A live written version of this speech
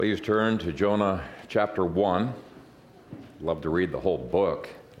Please turn to Jonah chapter 1. Love to read the whole book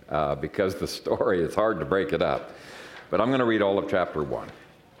because the story, it's hard to break it up. But I'm going to read all of chapter 1.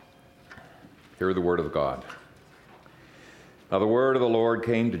 Hear the word of God. Now the word of the Lord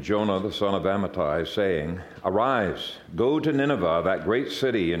came to Jonah the son of Amittai, saying, Arise, go to Nineveh, that great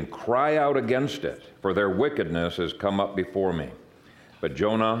city, and cry out against it, for their wickedness has come up before me. But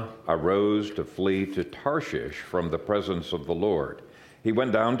Jonah arose to flee to Tarshish from the presence of the Lord. He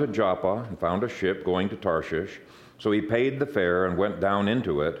went down to Joppa and found a ship going to Tarshish. So he paid the fare and went down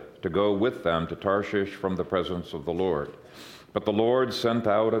into it to go with them to Tarshish from the presence of the Lord. But the Lord sent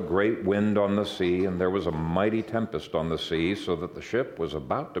out a great wind on the sea, and there was a mighty tempest on the sea, so that the ship was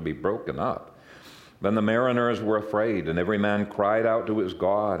about to be broken up. Then the mariners were afraid, and every man cried out to his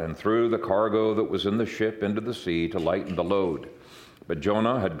God, and threw the cargo that was in the ship into the sea to lighten the load. But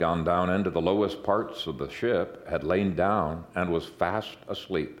Jonah had gone down into the lowest parts of the ship, had lain down, and was fast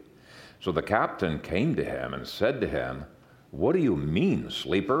asleep. So the captain came to him and said to him, What do you mean,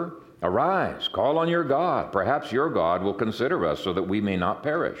 sleeper? Arise, call on your God. Perhaps your God will consider us so that we may not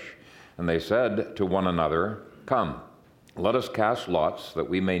perish. And they said to one another, Come, let us cast lots that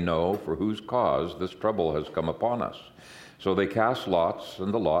we may know for whose cause this trouble has come upon us. So they cast lots,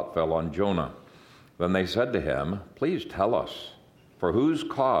 and the lot fell on Jonah. Then they said to him, Please tell us, for whose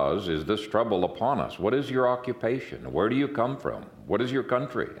cause is this trouble upon us? What is your occupation? Where do you come from? What is your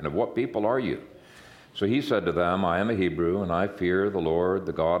country? And of what people are you? So he said to them, I am a Hebrew, and I fear the Lord,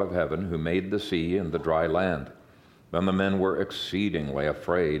 the God of heaven, who made the sea and the dry land. Then the men were exceedingly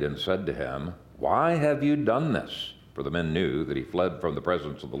afraid and said to him, Why have you done this? For the men knew that he fled from the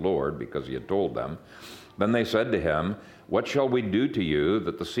presence of the Lord because he had told them. Then they said to him, What shall we do to you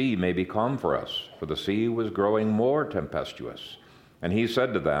that the sea may be calm for us? For the sea was growing more tempestuous. And he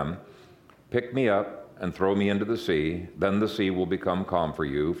said to them, Pick me up and throw me into the sea, then the sea will become calm for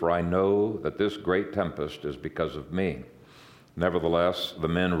you, for I know that this great tempest is because of me. Nevertheless, the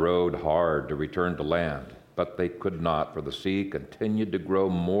men rowed hard to return to land, but they could not, for the sea continued to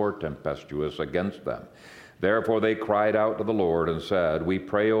grow more tempestuous against them. Therefore they cried out to the Lord and said, We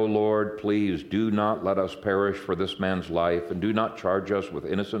pray, O Lord, please do not let us perish for this man's life, and do not charge us with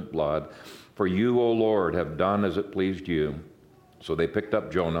innocent blood, for you, O Lord, have done as it pleased you. So they picked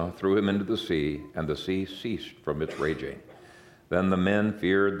up Jonah, threw him into the sea, and the sea ceased from its raging. Then the men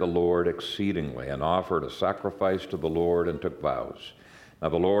feared the Lord exceedingly, and offered a sacrifice to the Lord, and took vows. Now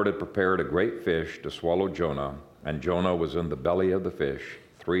the Lord had prepared a great fish to swallow Jonah, and Jonah was in the belly of the fish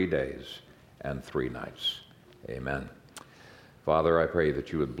 3 days and 3 nights. Amen. Father, I pray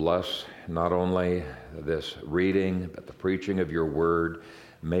that you would bless not only this reading, but the preaching of your word.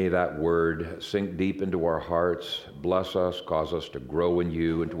 May that word sink deep into our hearts, bless us, cause us to grow in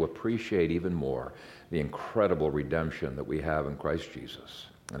you, and to appreciate even more the incredible redemption that we have in Christ Jesus.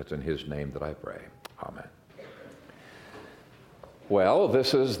 And it's in his name that I pray. Amen. Well,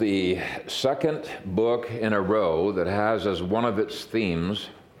 this is the second book in a row that has as one of its themes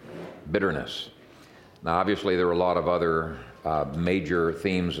bitterness. Now, obviously, there are a lot of other major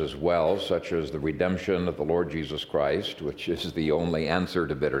themes as well, such as the redemption of the Lord Jesus Christ, which is the only answer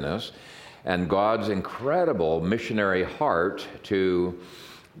to bitterness, and God's incredible missionary heart to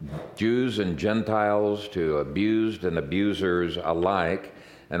Jews and Gentiles, to abused and abusers alike,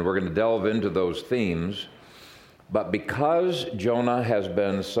 and we're going to delve into those themes. But because Jonah has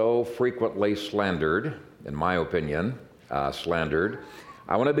been so frequently slandered, in my opinion,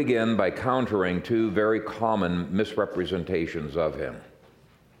 I want to begin by countering 2 very common misrepresentations of him.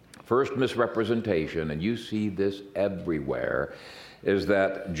 First misrepresentation, and you see this everywhere, is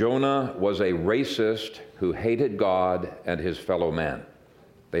that Jonah was a racist who hated God and his fellow men.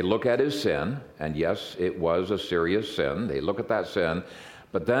 They look at his sin, and yes, it was a serious sin. They look at that sin,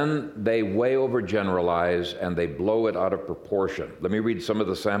 but then they way overgeneralize and they blow it out of proportion. Let me read some of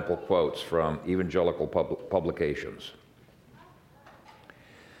the sample quotes from evangelical publications.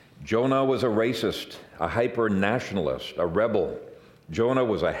 Jonah was a racist, a hyper-nationalist, a rebel. Jonah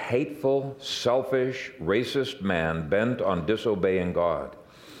was a hateful, selfish, racist man bent on disobeying God.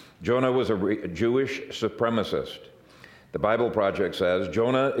 Jonah was a Jewish supremacist. The Bible Project says,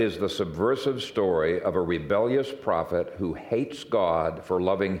 Jonah is the subversive story of a rebellious prophet who hates God for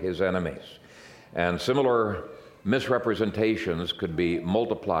loving his enemies. And similar misrepresentations could be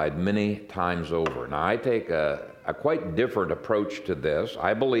multiplied many times over. Now, I take a quite different approach to this.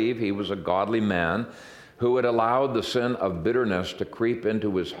 I believe he was a godly man who had allowed the sin of bitterness to creep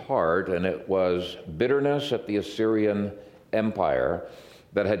into his heart, and it was bitterness at the Assyrian Empire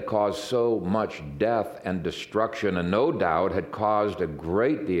that had caused so much death and destruction, and no doubt had caused a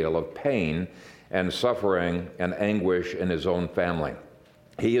great deal of pain and suffering and anguish in his own family.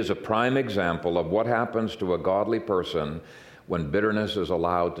 He is a prime example of what happens to a godly person when bitterness is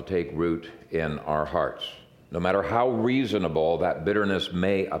allowed to take root in our hearts, no matter how reasonable that bitterness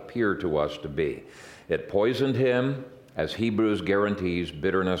may appear to us to be. It poisoned him, as Hebrews guarantees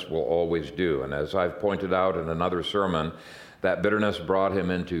bitterness will always do. And as I've pointed out in another sermon, that bitterness brought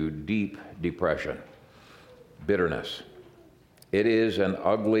him into deep depression. Bitterness. It is an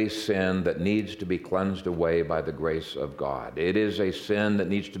ugly sin that needs to be cleansed away by the grace of God. It is a sin that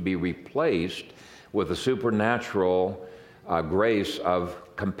needs to be replaced with the supernatural grace of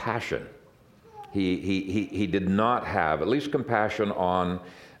compassion. He did not have, at least compassion on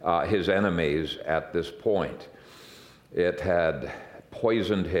his enemies at this point. It had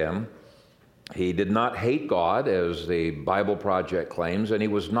poisoned him. He did not hate God, as the Bible Project claims, and he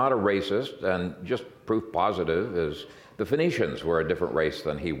was not a racist, and just proof positive is the Phoenicians were a different race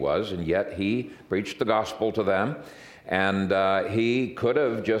than he was, and yet he preached the gospel to them. And he could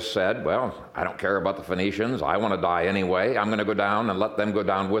have just said, well, I don't care about the Phoenicians. I want to die anyway. I'm going to go down and let them go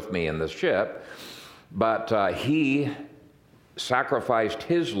down with me in this ship. But he sacrificed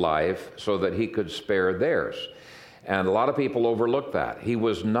his life so that he could spare theirs. And a lot of people overlook that. He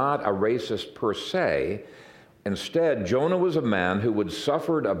was not a racist per se. Instead, Jonah was a man who had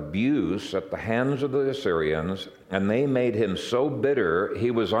suffered abuse at the hands of the Assyrians, and they made him so bitter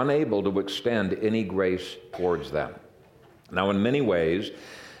he was unable to extend any grace towards them. Now, in many ways,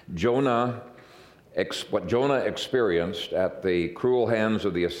 what Jonah experienced at the cruel hands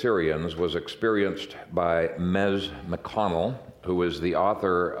of the Assyrians was experienced by Mez McConnell, who is the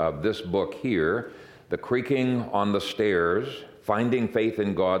author of this book here, The Creaking on the Stairs, Finding Faith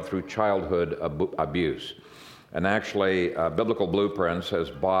in God Through Childhood Abuse. And actually, Biblical Blueprints has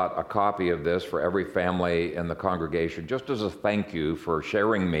bought a copy of this for every family in the congregation, just as a thank you for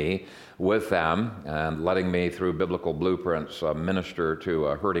sharing me with them and letting me, through Biblical Blueprints, minister to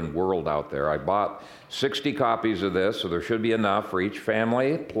a hurting world out there. I bought 60 copies of this, so there should be enough for each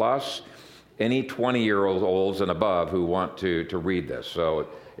family, plus any 20-year-olds and above who want to read this. So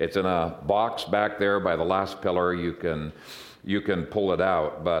it's in a box back there by the last pillar. You can pull it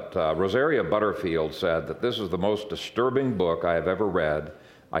out. But Rosaria Butterfield said that this is the most disturbing book I have ever read.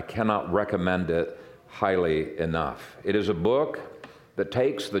 I cannot recommend it highly enough. It is a book that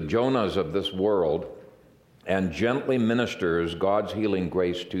takes the Jonahs of this world and gently ministers God's healing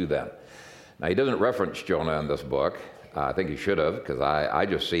grace to them. Now, he doesn't reference Jonah in this book. I think he should have, because I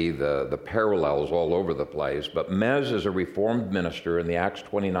just see the parallels all over the place. But Mez is a Reformed minister in the Acts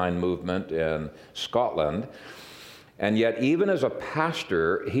 29 movement in Scotland. And yet, even as a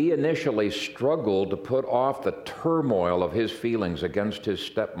pastor, he initially struggled to put off the turmoil of his feelings against his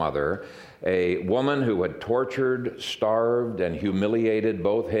stepmother, a woman who had tortured, starved, and humiliated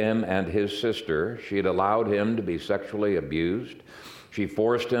both him and his sister. She had allowed him to be sexually abused. She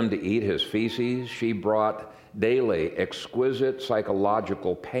forced him to eat his feces. She brought daily exquisite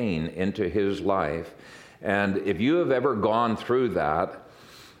psychological pain into his life. And if you have ever gone through that,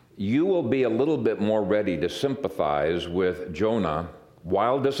 you will be a little bit more ready to sympathize with Jonah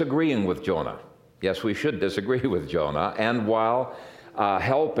while disagreeing with Jonah. Yes, we should disagree with Jonah, and while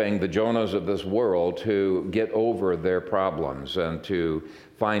helping the Jonahs of this world to get over their problems and to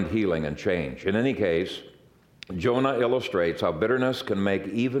find healing and change. In any case, Jonah illustrates how bitterness can make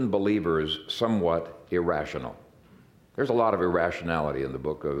even believers somewhat irrational. There's a lot of irrationality in the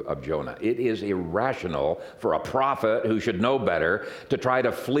book of Jonah. It is irrational for a prophet who should know better to try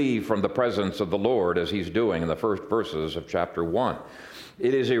to flee from the presence of the Lord, as he's doing in the first verses of chapter 1.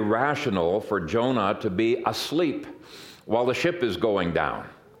 It is irrational for Jonah to be asleep while the ship is going down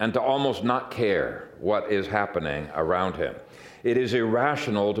and to almost not care what is happening around him. It is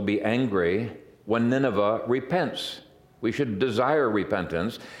irrational to be angry when Nineveh repents. We should desire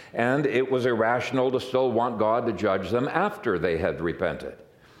repentance, and it was irrational to still want God to judge them after they had repented.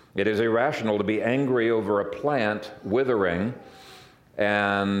 It is irrational to be angry over a plant withering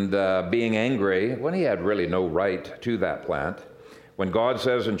and being angry when he had really no right to that plant. When God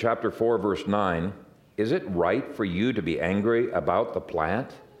says in chapter 4, verse 9, "Is it right for you to be angry about the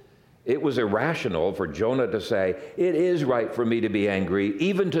plant?" It was irrational for Jonah to say, "It is right for me to be angry,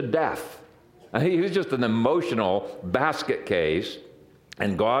 even to death." He was just an emotional basket case,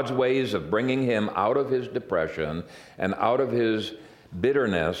 and God's ways of bringing him out of his depression and out of his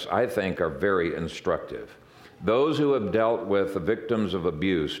bitterness, I think, are very instructive. Those who have dealt with the victims of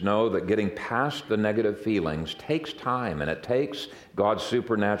abuse know that getting past the negative feelings takes time, and it takes God's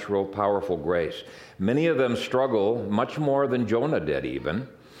supernatural, powerful grace. Many of them struggle much more than Jonah did even.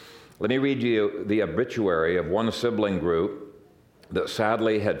 Let me read you the obituary of one sibling group that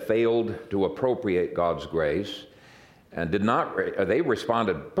sadly had failed to appropriate God's grace. and they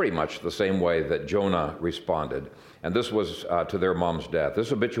responded pretty much the same way that Jonah responded. And this was to their mom's death.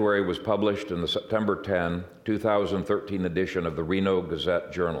 This obituary was published in the September 10, 2013 edition of the Reno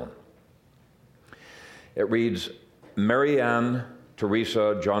Gazette-Journal. It reads, Marianne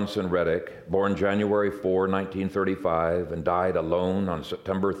Teresa Johnson Reddick, born January 4, 1935, and died alone on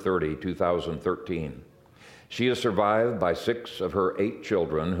September 30, 2013. She is survived by 6 of her 8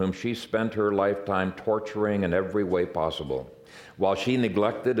 children, whom she spent her lifetime torturing in every way possible. While she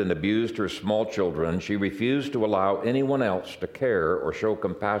neglected and abused her small children, she refused to allow anyone else to care or show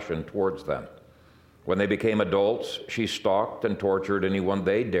compassion towards them. When they became adults, she stalked and tortured anyone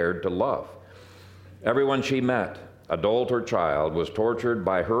they dared to love. Everyone she met, adult or child, was tortured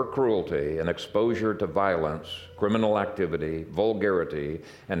by her cruelty and exposure to violence, criminal activity, vulgarity,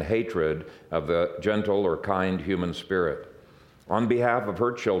 and hatred of the gentle or kind human spirit. On behalf of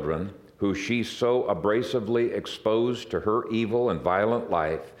her children, who she so abrasively exposed to her evil and violent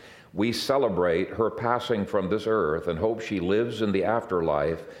life, we celebrate her passing from this earth and hope she lives in the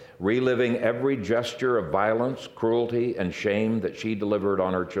afterlife, reliving every gesture of violence, cruelty, and shame that she delivered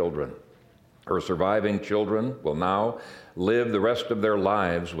on her children. Her surviving children will now live the rest of their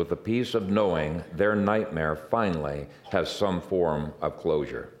lives with the peace of knowing their nightmare finally has some form of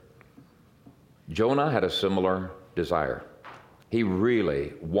closure. Jonah had a similar desire. He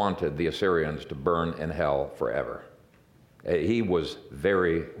really wanted the Assyrians to burn in hell forever. He was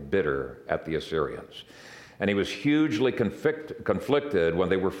very bitter at the Assyrians. And he was hugely conflicted when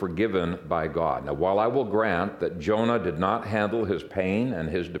they were forgiven by God. Now, while I will grant that Jonah did not handle his pain and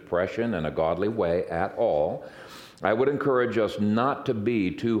his depression in a godly way at all, I would encourage us not to be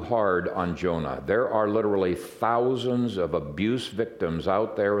too hard on Jonah. There are literally thousands of abuse victims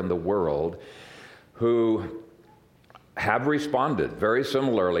out there in the world who have responded very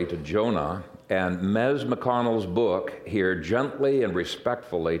similarly to Jonah, and Mez McConnell's book here gently and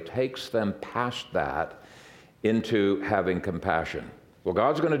respectfully takes them past that into having compassion. Well,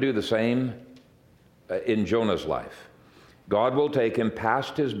 God's going to do the same in Jonah's life. God will take him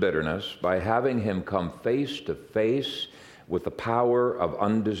past his bitterness by having him come face to face with the power of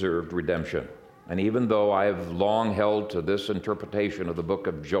undeserved redemption. And even though I have long held to this interpretation of the book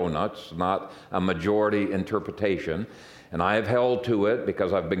of Jonah, it's not a majority interpretation, and I have held to it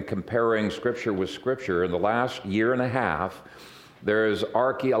because I've been comparing Scripture with Scripture. In the last year and a half, there's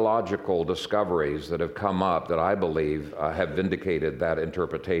archaeological discoveries that have come up that I believe have vindicated that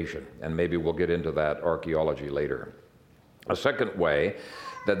interpretation, and maybe we'll get into that archaeology later. A second way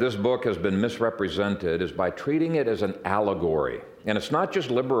that this book has been misrepresented is by treating it as an allegory. And it's not just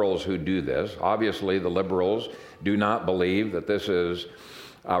liberals who do this. Obviously, the liberals do not believe that this is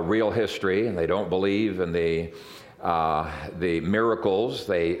real history, and they don't believe in the miracles.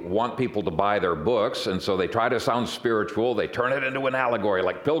 They want people to buy their books, and so they try to sound spiritual. They turn it into an allegory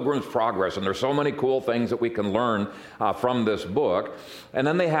like Pilgrim's Progress, and there's so many cool things that we can learn from this book. And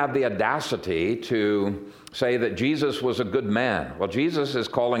then they have the audacity to say that Jesus was a good man. Well, Jesus is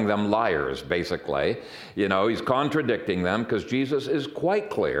calling them liars, basically. You know, he's contradicting them because Jesus is quite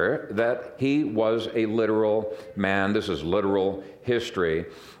clear that he was a literal man. This is literal history.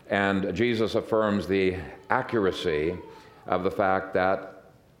 And Jesus affirms the accuracy of the fact that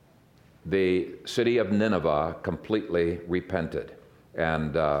the city of Nineveh completely repented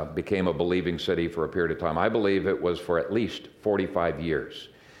and became a believing city for a period of time. I believe it was for at least 45 years.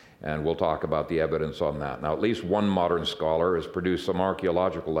 And we'll talk about the evidence on that. Now, at least one modern scholar has produced some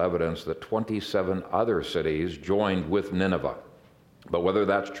archaeological evidence that 27 other cities joined with Nineveh. But whether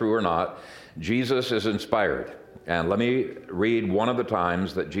that's true or not, Jesus is inspired. And let me read one of the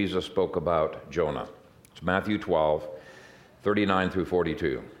times that Jesus spoke about Jonah. It's Matthew 12, 39 through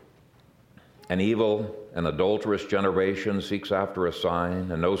 42. An evil and adulterous generation seeks after a sign,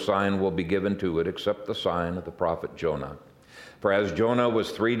 and no sign will be given to it except the sign of the prophet Jonah. For as Jonah was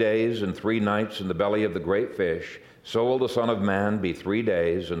 3 days and 3 nights in the belly of the great fish, so will the Son of Man be 3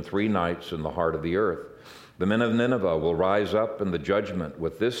 days and 3 nights in the heart of the earth. The men of Nineveh will rise up in the judgment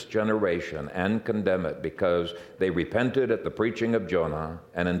with this generation and condemn it, because they repented at the preaching of Jonah,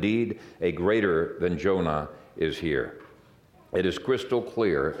 and indeed a greater than Jonah is here. It is crystal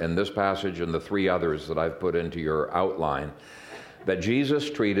clear in this passage and the 3 others that I've put into your outline that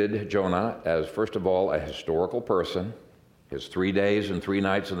Jesus treated Jonah as, first of all, a historical person. His 3 days and 3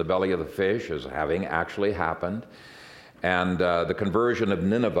 nights in the belly of the fish as having actually happened, and the conversion of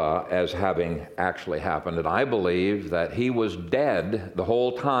Nineveh as having actually happened. And I believe that he was dead the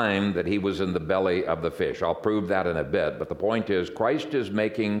whole time that he was in the belly of the fish. I'll prove that in a bit, but the point is, Christ is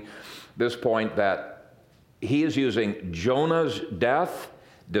making this point that he is using Jonah's death,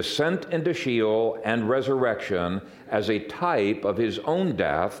 descent into Sheol and resurrection as a type of his own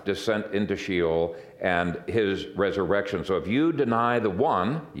death, descent into Sheol and his resurrection. So if you deny the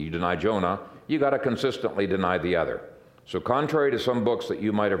one, you deny Jonah, you got to consistently deny the other. So contrary to some books that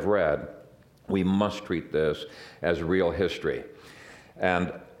you might have read, we must treat this as real history.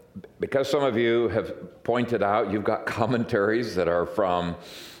 And because some of you have pointed out you've got commentaries that are from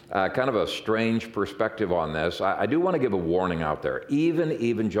kind of a strange perspective on this, I do want to give a warning out there. Even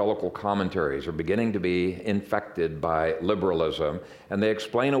evangelical commentaries are beginning to be infected by liberalism, and they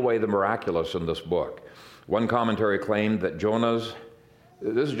explain away the miraculous in this book. One commentary claimed that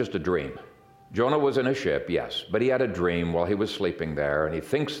this is just a dream. Jonah was in a ship, yes, but he had a dream while he was sleeping there, and he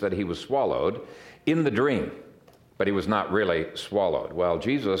thinks that he was swallowed in the dream, but he was not really swallowed. Well,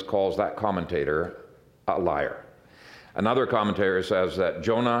 Jesus calls that commentator a liar. Another commentator says that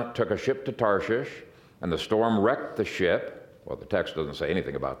Jonah took a ship to Tarshish, and the storm wrecked the ship. Well, the text doesn't say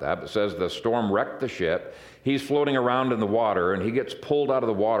anything about that, but it says the storm wrecked the ship. He's floating around in the water, and he gets pulled out of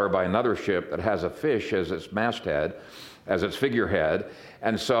the water by another ship that has a fish as its masthead, as its figurehead.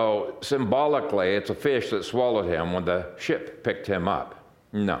 And so symbolically, it's a fish that swallowed him when the ship picked him up.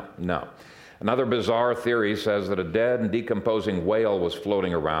 No. Another bizarre theory says that a dead and decomposing whale was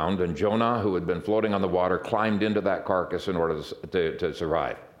floating around, and Jonah, who had been floating on the water, climbed into that carcass in order to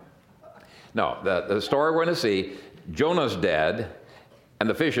survive. No, the story we're going to see, Jonah's dead, and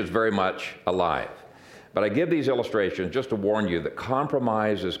the fish is very much alive. But I give these illustrations just to warn you that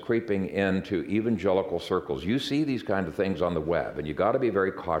compromise is creeping into evangelical circles. You see these kind of things on the web, and you got to be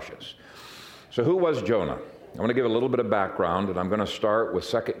very cautious. So who was Jonah? I'm going to give a little bit of background, and I'm going to start with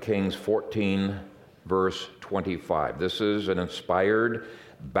 2 Kings 14, verse 25. This is an inspired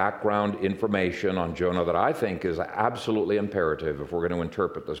background information on Jonah that I think is absolutely imperative if we're going to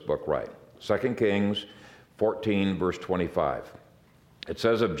interpret this book right. 2 Kings 14, verse 25. It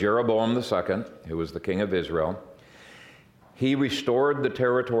says of Jeroboam II, who was the king of Israel, he restored the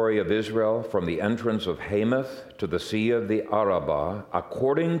territory of Israel from the entrance of Hamath to the sea of the Arabah,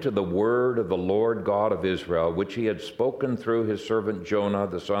 according to the word of the Lord God of Israel, which he had spoken through his servant Jonah,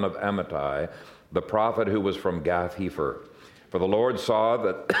 the son of Amittai, the prophet who was from Gath-hepher. For the Lord saw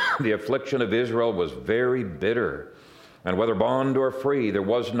that the affliction of Israel was very bitter, and whether bond or free, there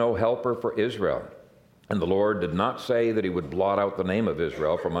was no helper for Israel. And the Lord did not say that he would blot out the name of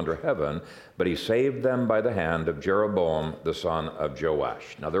Israel from under heaven, but he saved them by the hand of Jeroboam, the son of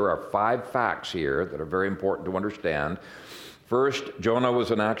Joash. Now, there are 5 facts here that are very important to understand. First, Jonah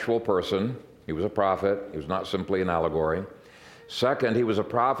was an actual person. He was a prophet. He was not simply an allegory. Second, he was a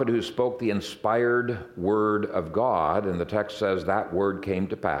prophet who spoke the inspired word of God, and the text says that word came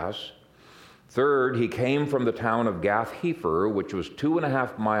to pass. Third, he came from the town of Gath-hepher, which was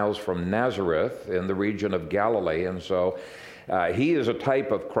 2.5 miles from Nazareth in the region of Galilee. And so he is a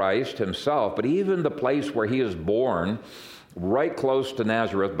type of Christ himself, but even the place where he is born, right close to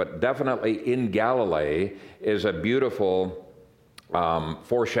Nazareth, but definitely in Galilee, is a beautiful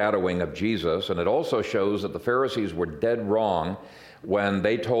foreshadowing of Jesus. And it also shows that the Pharisees were dead wrong when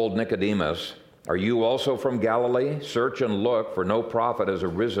they told Nicodemus, "Are you also from Galilee? Search and look, for no prophet has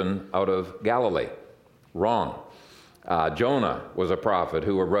arisen out of Galilee." Wrong. Jonah was a prophet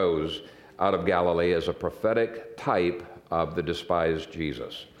who arose out of Galilee as a prophetic type of the despised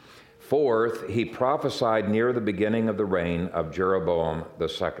Jesus. Fourth, he prophesied near the beginning of the reign of Jeroboam II.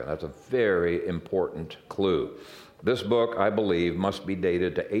 That's a very important clue. This book, I believe, must be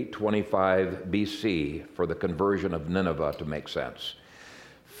dated to 825 BC for the conversion of Nineveh to make sense.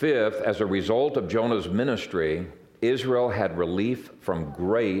 Fifth, as a result of Jonah's ministry, Israel had relief from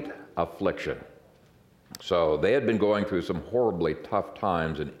great affliction. So they had been going through some horribly tough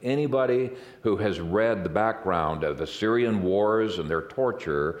times, and anybody who has read the background of Assyrian wars and their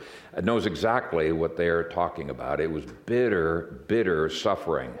torture knows exactly what they're talking about. It was bitter, bitter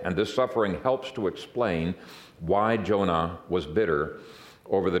suffering, and this suffering helps to explain why Jonah was bitter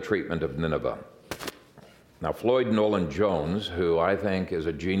over the treatment of Nineveh. Now, Floyd Nolan Jones, who I think is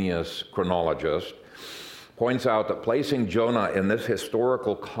a genius chronologist, points out that placing Jonah in this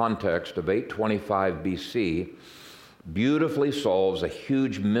historical context of 825 BC beautifully solves a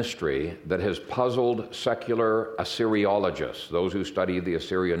huge mystery that has puzzled secular Assyriologists, those who study the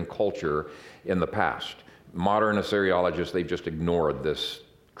Assyrian culture in the past. Modern Assyriologists, they've just ignored this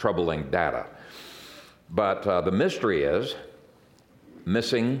troubling data. But the mystery is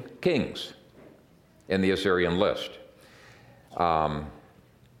missing kings in the Assyrian list.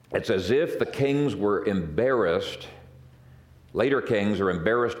 It's as if the kings were embarrassed. Later kings are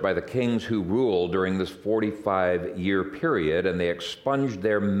embarrassed by the kings who ruled during this 45-year period, and they expunged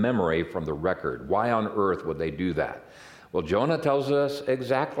their memory from the record. Why on earth would they do that? Well, Jonah tells us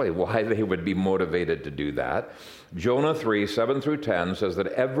exactly why they would be motivated to do that. Jonah 3, 7 through 10 says that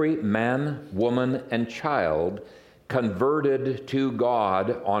every man, woman, and child converted to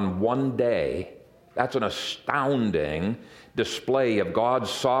God on one day. That's an astounding display of God's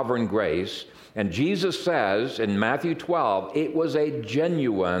sovereign grace. And Jesus says in Matthew 12, it was a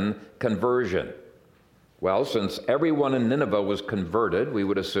genuine conversion. Well, since everyone in Nineveh was converted, we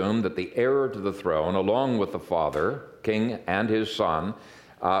would assume that the heir to the throne, along with the father, king, and his son,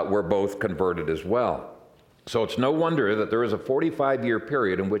 were both converted as well. So it's no wonder that there is a 45-year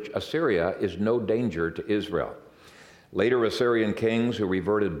period in which Assyria is no danger to Israel. Later Assyrian kings who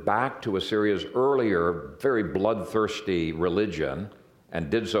reverted back to Assyria's earlier, very bloodthirsty religion and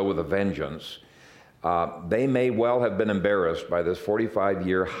did so with a vengeance, they may well have been embarrassed by this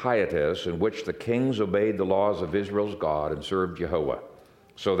 45-year hiatus in which the kings obeyed the laws of Israel's God and served Jehovah.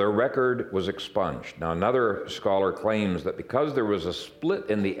 So their record was expunged. Now, another scholar claims that because there was a split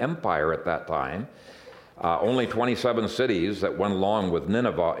in the empire at that time, only 27 cities that went along with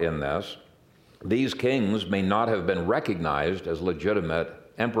Nineveh in this, these kings may not have been recognized as legitimate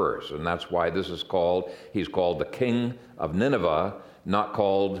emperors. And that's why he's called the king of Nineveh, not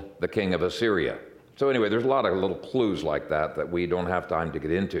called the king of Assyria. So anyway, there's a lot of little clues like that we don't have time to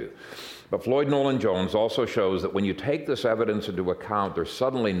get into. But Floyd Nolan Jones also shows that when you take this evidence into account, there's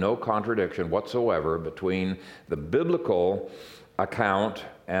suddenly no contradiction whatsoever between the biblical account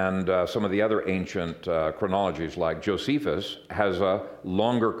and some of the other ancient chronologies, like Josephus has a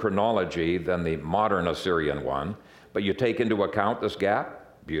longer chronology than the modern Assyrian one, but you take into account this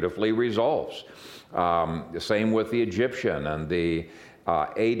gap, beautifully resolves. The same with the Egyptian and the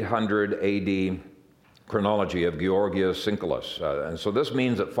 800 AD chronology of Georgius Sinclaus. And so this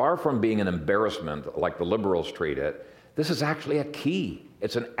means that far from being an embarrassment like the liberals treat it, this is actually a key.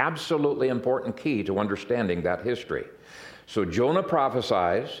 It's an absolutely important key to understanding that history. So Jonah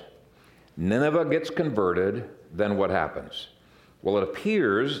prophesies, Nineveh gets converted, then what happens? Well, it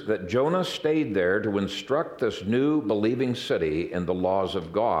appears that Jonah stayed there to instruct this new believing city in the laws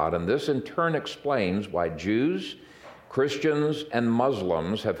of God, and this in turn explains why Jews, Christians, and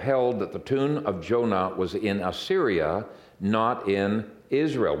Muslims have held that the tomb of Jonah was in Assyria, not in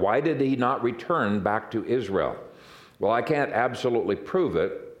Israel. Why did he not return back to Israel? Well, I can't absolutely prove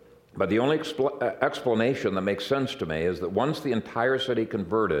it, but the only explanation that makes sense to me is that once the entire city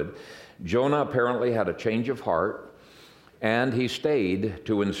converted, Jonah apparently had a change of heart, and he stayed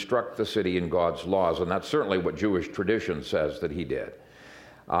to instruct the city in God's laws, and that's certainly what Jewish tradition says that he did.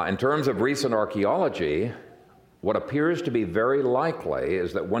 In terms of recent archaeology, what appears to be very likely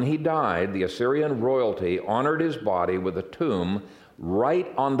is that when he died, the Assyrian royalty honored his body with a tomb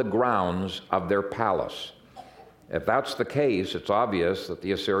right on the grounds of their palace. If that's the case, it's obvious that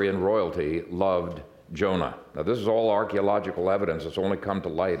the Assyrian royalty loved Jonah. Now, this is all archaeological evidence that's only come to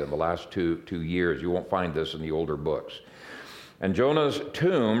light in the last two years. You won't find this in the older books. And Jonah's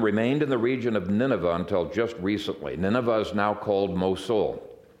tomb remained in the region of Nineveh until just recently. Nineveh is now called Mosul.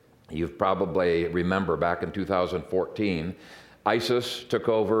 You probably remember back in 2014, ISIS took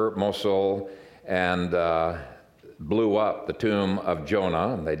over Mosul and blew up the tomb of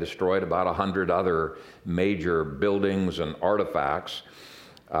Jonah, and they destroyed about 100 other major buildings and artifacts,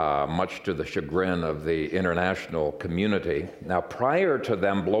 much to the chagrin of the international community. Now, prior to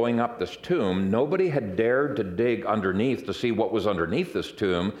them blowing up this tomb, nobody had dared to dig underneath to see what was underneath this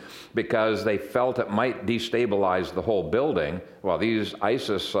tomb because they felt it might destabilize the whole building. Well, these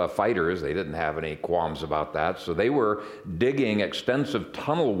ISIS fighters, they didn't have any qualms about that, so they were digging extensive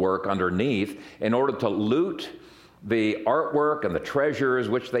tunnel work underneath in order to loot the artwork and the treasures,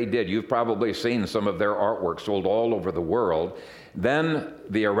 which they did. You've probably seen some of their artwork sold all over the world. Then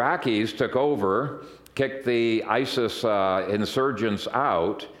the Iraqis took over, kicked the ISIS insurgents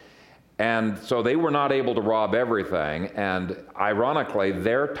out, and so they were not able to rob everything. And ironically,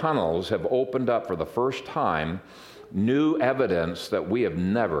 their tunnels have opened up for the first time new evidence that we have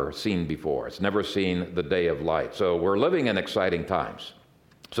never seen before. It's never seen the day of light. So we're living in exciting times.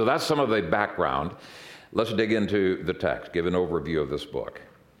 So that's some of the background. Let's dig into the text, give an overview of this book.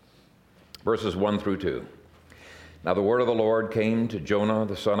 Verses 1 through 2. Now the word of the Lord came to Jonah,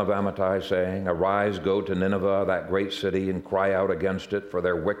 the son of Amittai, saying, Arise, go to Nineveh, that great city, and cry out against it, for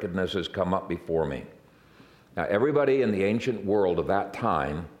their wickedness has come up before me. Now everybody in the ancient world of that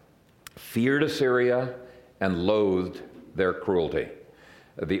time feared Assyria and loathed their cruelty.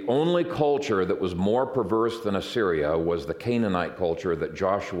 The only culture that was more perverse than Assyria was the Canaanite culture that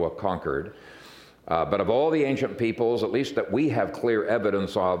Joshua conquered. But of all the ancient peoples, at least that we have clear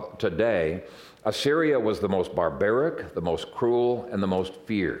evidence of today, Assyria was the most barbaric, the most cruel, and the most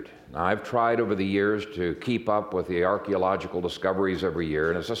feared. Now, I've tried over the years to keep up with the archaeological discoveries every year,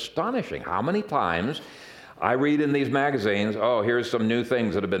 and it's astonishing how many times I read in these magazines, oh, here's some new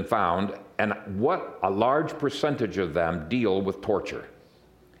things that have been found, and what a large percentage of them deal with torture.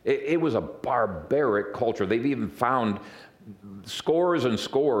 It was a barbaric culture. They've even found scores and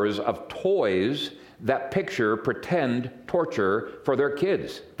scores of toys that picture pretend torture for their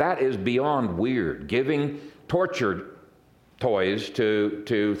kids. That is beyond weird, giving torture toys to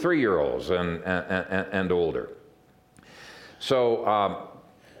 3-year-olds and older. So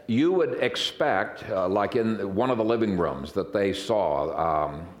you would expect, like in one of the living rooms that they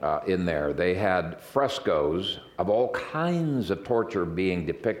saw in there, they had frescoes of all kinds of torture being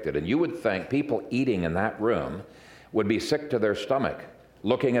depicted. And you would think people eating in that room would be sick to their stomach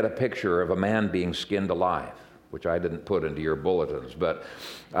looking at a picture of a man being skinned alive, which I didn't put into your bulletins. But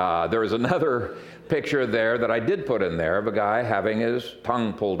there is another picture there that I did put in there of a guy having his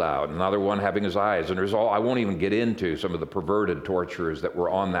tongue pulled out, another one having his eyes, and there's all, I won't even get into some of the perverted tortures that were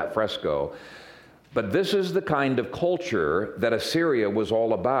on that fresco. But this is the kind of culture that Assyria was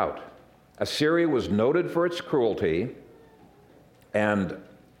all about. Assyria was noted for its cruelty, and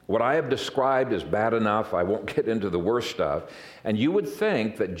what I have described is bad enough. I won't get into the worst stuff. And you would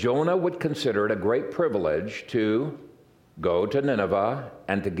think that Jonah would consider it a great privilege to go to Nineveh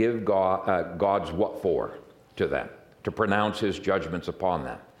and to give God's what for to them, to pronounce his judgments upon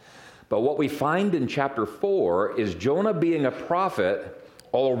them. But what we find in chapter 4 is Jonah, being a prophet,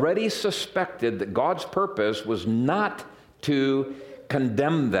 already suspected that God's purpose was not to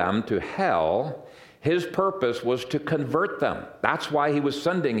condemn them to hell. His purpose was to convert them. That's why he was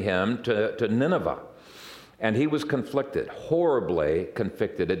sending him to Nineveh. And he was conflicted, horribly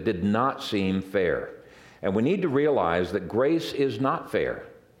convicted. It did not seem fair. And we need to realize that grace is not fair,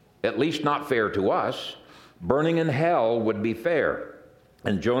 at least not fair to us. Burning in hell would be fair.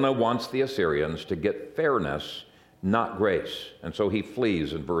 And Jonah wants the Assyrians to get fairness, not grace. And so he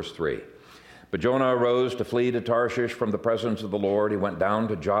flees in verse 3. But Jonah arose to flee to Tarshish from the presence of the Lord. He went down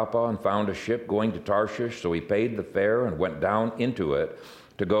to Joppa and found a ship going to Tarshish. So he paid the fare and went down into it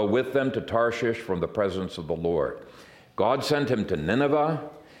to go with them to Tarshish from the presence of the Lord. God sent him to Nineveh.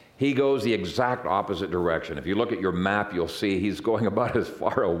 He goes the exact opposite direction. If you look at your map, you'll see he's going about as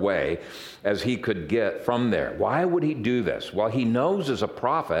far away as he could get from there. Why would he do this? Well, he knows as a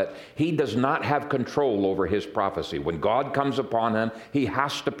prophet, he does not have control over his prophecy. When God comes upon him, he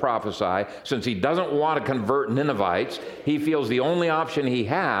has to prophesy. Since he doesn't want to convert Ninevites, he feels the only option he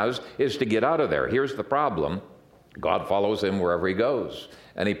has is to get out of there. Here's the problem. God follows him wherever he goes,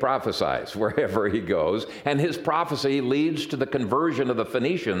 and he prophesies wherever he goes, and his prophecy leads to the conversion of the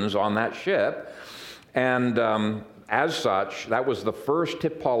Phoenicians on that ship, and as such, that was the first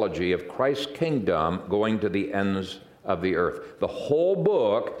typology of Christ's kingdom going to the ends of the earth. The whole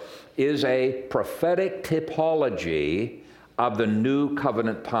book is a prophetic typology of the new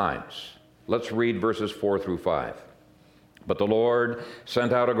covenant times. Let's read verses 4 through 5. But the Lord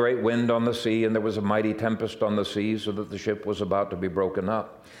sent out a great wind on the sea, and there was a mighty tempest on the sea, so that the ship was about to be broken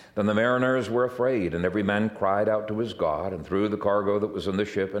up. Then the mariners were afraid, and every man cried out to his God, and threw the cargo that was in the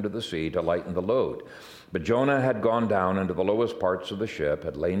ship into the sea to lighten the load. But Jonah had gone down into the lowest parts of the ship,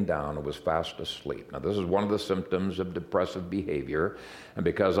 had lain down, and was fast asleep. Now, this is one of the symptoms of depressive behavior, and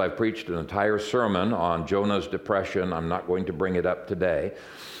because I've preached an entire sermon on Jonah's depression, I'm not going to bring it up today.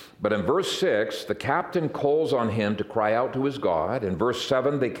 But in verse 6, the captain calls on him to cry out to his God. In verse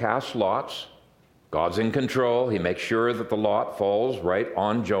 7, they cast lots. God's in control. He makes sure that the lot falls right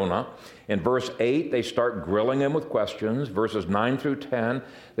on Jonah. In verse 8, they start grilling him with questions. Verses 9 through 10,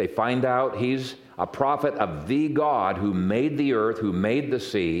 they find out he's a prophet of the God who made the earth, who made the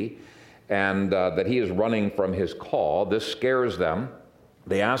sea, and that he is running from his call. This scares them.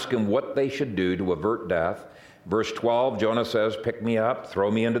 They ask him what they should do to avert death. Verse 12, Jonah says, "Pick me up,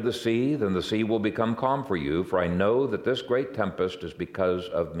 throw me into the sea, then the sea will become calm for you, for I know that this great tempest is because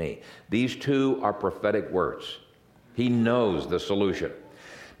of me." These two are prophetic words. He knows the solution.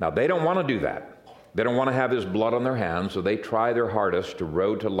 Now, they don't want to do that. They don't want to have his blood on their hands, so they try their hardest to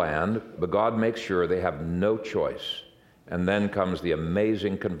row to land, but God makes sure they have no choice. And then comes the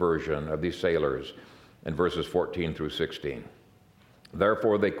amazing conversion of these sailors in verses 14 through 16.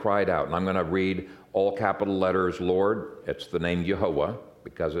 Therefore they cried out, and I'm going to read all capital letters, Lord. It's the name Yehovah,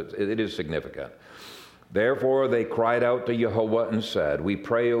 because it is significant. Therefore they cried out to Jehovah and said, We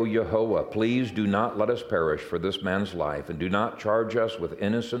pray, O Jehovah, please do not let us perish for this man's life, and do not charge us with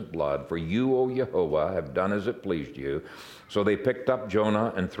innocent blood, for you, O Jehovah, have done as it pleased you. So they picked up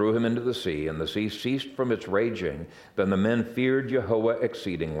Jonah and threw him into the sea, and the sea ceased from its raging. Then the men feared Jehovah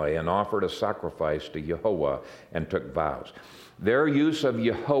exceedingly, and offered a sacrifice to Jehovah, and took vows. Their use of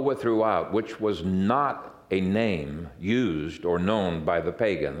Jehovah throughout, which was not a name used or known by the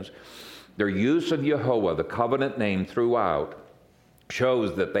pagans, their use of Jehovah, the covenant name, throughout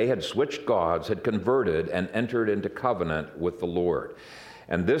shows that they had switched gods, had converted, and entered into covenant with the Lord.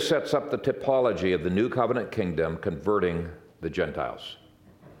 And this sets up the typology of the new covenant kingdom converting the Gentiles.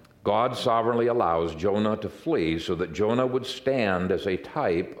 God sovereignly allows Jonah to flee so that Jonah would stand as a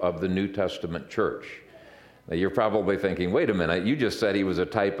type of the New Testament church. Now you're probably thinking, wait a minute, you just said he was a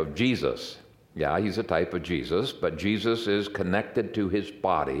type of Jesus. Yeah, he's a type of Jesus, but Jesus is connected to his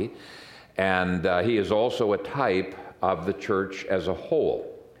body. And he is also a type of the church as a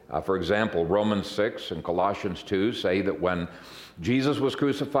whole. For example, Romans 6 and Colossians 2 say that when Jesus was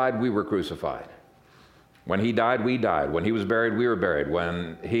crucified, we were crucified. When he died, we died. When he was buried, we were buried.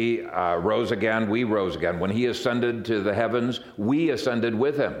 When he rose again, we rose again. When he ascended to the heavens, we ascended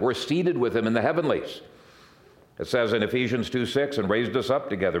with him. We're seated with him in the heavenlies. It says in Ephesians 2:6, and raised us up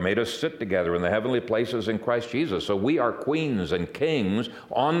together, made us sit together in the heavenly places in Christ Jesus. So we are queens and kings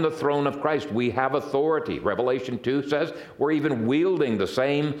on the throne of Christ. We have authority. Revelation 2 says we're even wielding the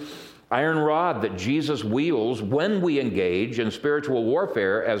same iron rod that Jesus wields when we engage in spiritual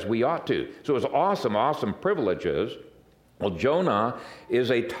warfare as we ought to. So it's awesome privileges. Well, Jonah is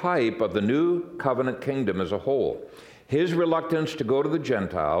a type of the new covenant kingdom as a whole. His reluctance to go to the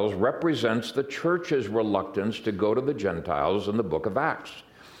Gentiles represents the church's reluctance to go to the Gentiles in the book of Acts.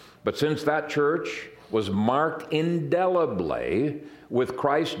 But since that church was marked indelibly with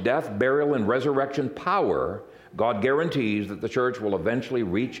Christ's death, burial, and resurrection power, God guarantees that the church will eventually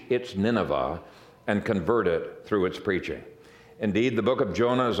reach its Nineveh and convert it through its preaching. Indeed, the book of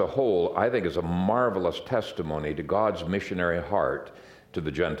Jonah as a whole, I think, is a marvelous testimony to God's missionary heart to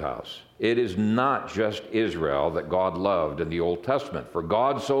the Gentiles. It is not just Israel that God loved in the Old Testament. For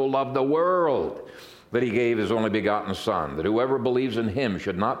God so loved the world that he gave his only begotten Son, that whoever believes in him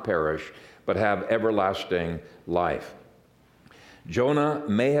should not perish, but have everlasting life. Jonah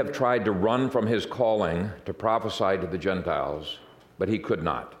may have tried to run from his calling to prophesy to the Gentiles, but he could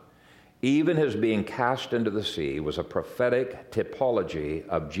not. Even his being cast into the sea was a prophetic typology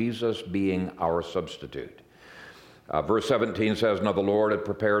of Jesus being our substitute. Verse 17 says, Now the Lord had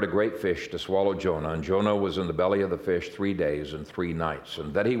prepared a great fish to swallow Jonah, and Jonah was in the belly of the fish 3 days and 3 nights.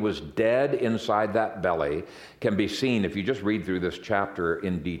 And that he was dead inside that belly can be seen if you just read through this chapter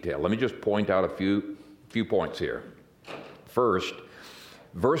in detail. Let me just point out a few points here. First,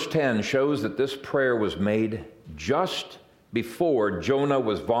 verse 10 shows that this prayer was made just before Jonah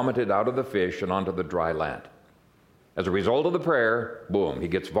was vomited out of the fish and onto the dry land. As a result of the prayer, boom, he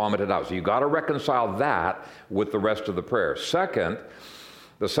gets vomited out. So you've got to reconcile that with the rest of the prayer. Second,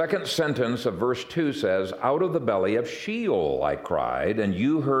 the second sentence of verse 2 says, Out of the belly of Sheol I cried, and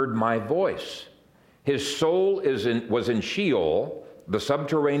you heard my voice. His soul was in Sheol, the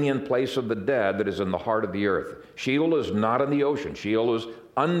subterranean place of the dead that is in the heart of the earth. Sheol is not in the ocean. Sheol is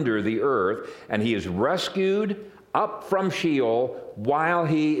under the earth, and he is rescued up from Sheol while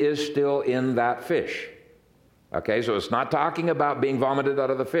he is still in that fish. Okay, so it's not talking about being vomited out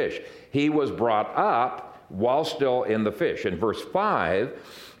of the fish. He was brought up while still in the fish. In verse 5,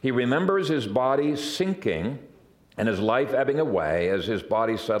 he remembers his body sinking and his life ebbing away as his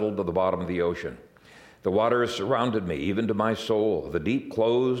body settled to the bottom of the ocean. The waters surrounded me, even to my soul. The deep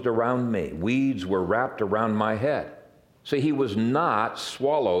closed around me. Weeds were wrapped around my head. See, he was not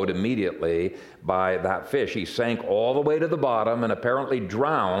swallowed immediately by that fish. He sank all the way to the bottom and apparently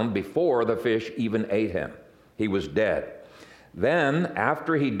drowned before the fish even ate him. He was dead. Then,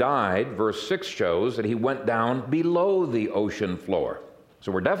 after he died, verse 6 shows that he went down below the ocean floor.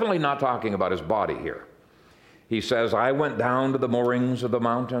 So we're definitely not talking about his body here. He says, I went down to the moorings of the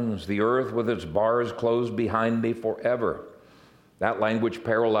mountains. The earth with its bars closed behind me forever. That language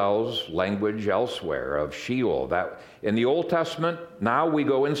parallels language elsewhere of Sheol. That in the Old Testament, now we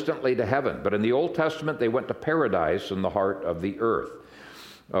go instantly to heaven. But in the Old Testament, they went to paradise in the heart of the earth.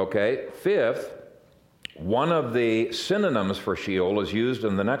 Okay, fifth, one of the synonyms for Sheol is used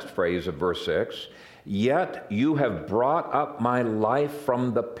in the next phrase of verse 6. Yet you have brought up my life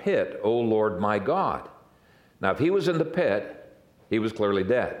from the pit, O Lord my God. Now, if he was in the pit, he was clearly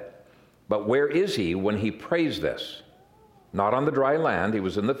dead. But where is he when he prays this? not on the dry land. He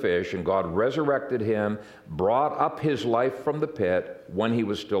was in the fish, and God resurrected him, brought up his life from the pit when he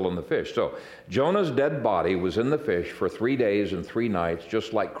was still in the fish. So Jonah's dead body was in the fish for 3 days and 3 nights,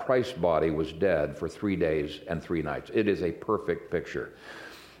 just like Christ's body was dead for 3 days and 3 nights. It is a perfect picture.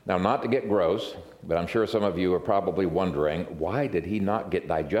 Now, not to get gross, but I'm sure some of you are probably wondering, why did he not get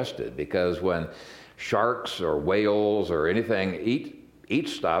digested? Because when sharks or whales or anything eat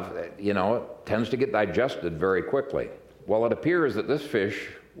stuff, it tends to get digested very quickly. Well, it appears that this fish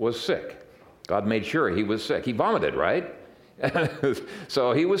was sick. God made sure he was sick. He vomited, right?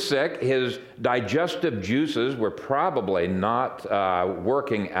 So he was sick. His digestive juices were probably not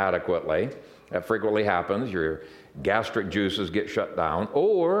working adequately. That frequently happens. Your gastric juices get shut down.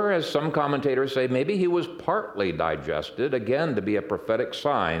 Or, as some commentators say, maybe he was partly digested, again, to be a prophetic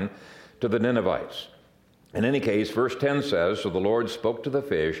sign to the Ninevites. In any case, verse 10 says, "So the Lord spoke to the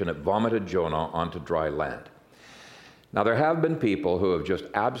fish, and it vomited Jonah onto dry land." Now, there have been people who have just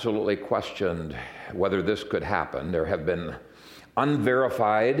absolutely questioned whether this could happen. There have been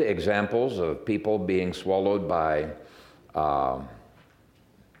unverified examples of people being swallowed by,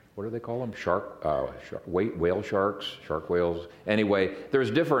 what do they call them? Whale sharks, shark whales. Anyway, there's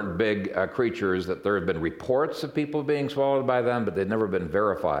different big creatures that there have been reports of people being swallowed by them, but they've never been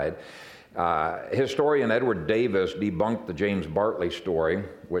verified. Historian Edward Davis debunked the James Bartley story,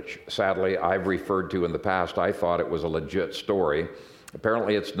 which sadly I've referred to in the past. I thought it was a legit story.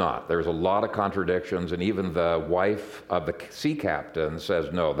 Apparently it's not. There's a lot of contradictions, and even the wife of the sea captain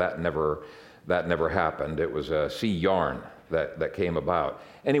says, no, that never happened. It was a sea yarn that came about.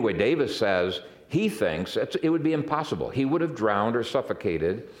 Anyway, Davis says he thinks it would be impossible. He would have drowned or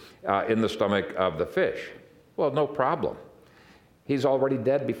suffocated in the stomach of the fish. Well, no problem. He's already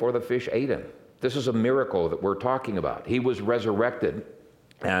dead before the fish ate him. This is a miracle that we're talking about. He was resurrected,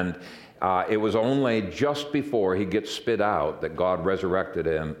 and it was only just before he gets spit out that God resurrected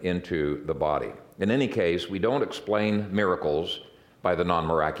him into the body. In any case, we don't explain miracles by the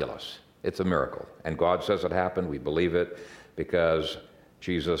non-miraculous. It's a miracle, and God says it happened. We believe it because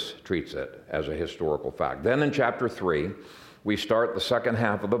Jesus treats it as a historical fact. Then in chapter 3, we start the second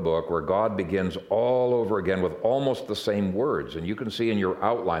half of the book where God begins all over again with almost the same words. And you can see in your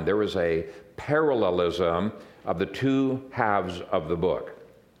outline there is a parallelism of the two halves of the book.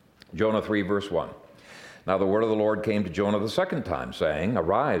 Jonah 3, verse 1. Now the word of the Lord came to Jonah the second time, saying,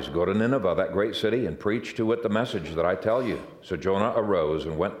 "Arise, go to Nineveh, that great city, and preach to it the message that I tell you." So Jonah arose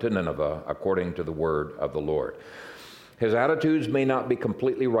and went to Nineveh according to the word of the Lord. His attitudes may not be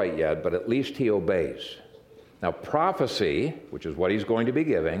completely right yet, but at least he obeys. Now, prophecy, which is what he's going to be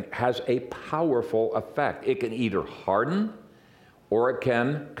giving, has a powerful effect. It can either harden or it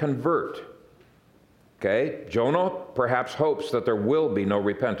can convert. Okay? Jonah perhaps hopes that there will be no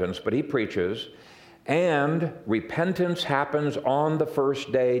repentance, but he preaches, and repentance happens on the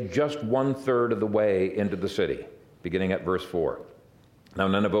first day, just 1/3 of the way into the city, beginning at verse 4. Now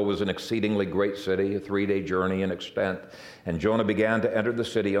Nineveh was an exceedingly great city, a 3-day journey in extent. And Jonah began to enter the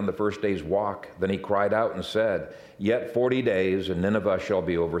city on the first day's walk. Then he cried out and said, "Yet 40 days, and Nineveh shall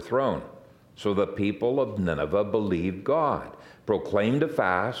be overthrown." So the people of Nineveh believed God, proclaimed a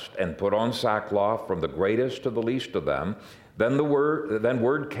fast, and put on sackcloth from the greatest to the least of them. Then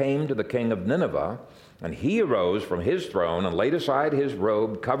word came to the king of Nineveh, and he arose from his throne and laid aside his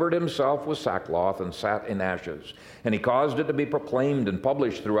robe, covered himself with sackcloth, and sat in ashes. And he caused it to be proclaimed and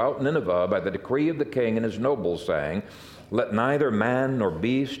published throughout Nineveh by the decree of the king and his nobles, saying, "Let neither man nor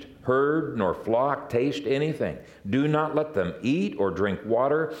beast, herd nor flock taste anything. Do not let them eat or drink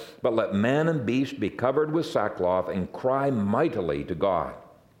water, but let man and beast be covered with sackcloth and cry mightily to God.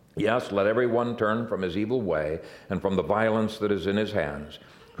 Yes, let everyone turn from his evil way and from the violence that is in his hands.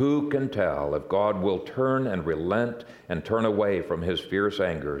 Who can tell if God will turn and relent and turn away from his fierce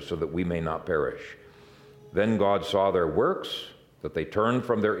anger so that we may not perish?" Then God saw their works, that they turned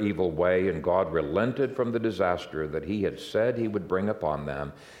from their evil way, and God relented from the disaster that he had said he would bring upon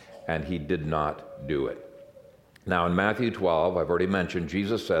them, and he did not do it. Now in Matthew 12, I've already mentioned,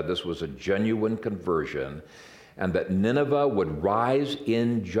 Jesus said this was a genuine conversion, and that Nineveh would rise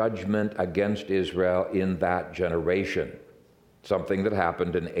in judgment against Israel in that generation. Something that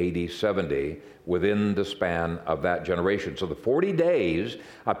happened in AD 70 within the span of that generation. So the 40 days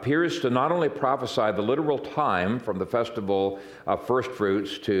appears to not only prophesy the literal time from the festival of first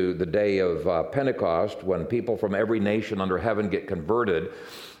fruits to the day of Pentecost, when people from every nation under heaven get converted,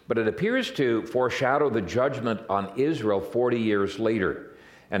 but it appears to foreshadow the judgment on Israel 40 years later.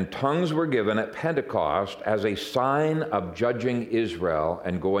 And tongues were given at Pentecost as a sign of judging Israel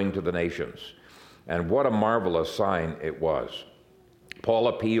and going to the nations. And what a marvelous sign it was. Paul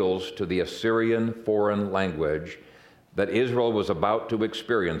appeals to the Assyrian foreign language that Israel was about to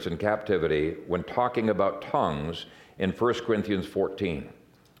experience in captivity when talking about tongues in 1 Corinthians 14.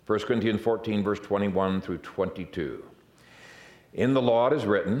 1 Corinthians 14, verse 21 through 22. In the law it is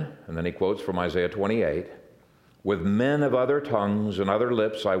written, and then he quotes from Isaiah 28, with men of other tongues and other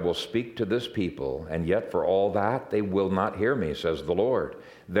lips I will speak to this people, and yet for all that they will not hear me, says the Lord.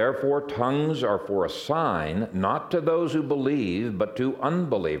 Therefore tongues are for a sign, not to those who believe, but to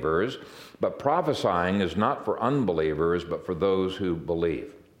unbelievers. But prophesying is not for unbelievers, but for those who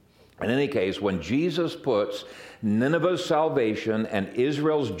believe. In any case, when Jesus puts Nineveh's salvation and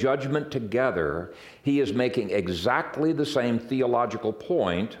Israel's judgment together, he is making exactly the same theological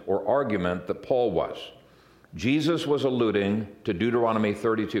point or argument that Paul was. Jesus was alluding to Deuteronomy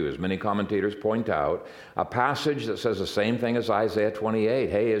 32, as many commentators point out, a passage that says the same thing as Isaiah 28.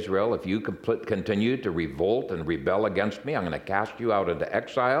 Hey, Israel, if you continue to revolt and rebel against me, I'm going to cast you out into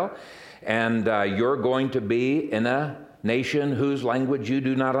exile, and you're going to be in a nation whose language you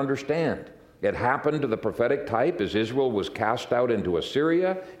do not understand. It happened to the prophetic type as Israel was cast out into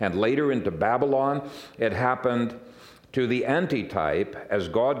Assyria and later into Babylon. It happened to the antitype as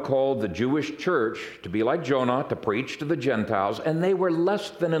God called the Jewish church to be like Jonah, to preach to the Gentiles, and they were less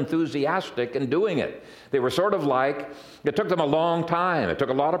than enthusiastic in doing it. They were sort of like, it took them a long time. It took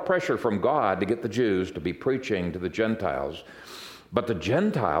a lot of pressure from God to get the Jews to be preaching to the Gentiles. But the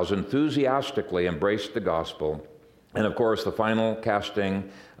Gentiles enthusiastically embraced the gospel. And of course, the final casting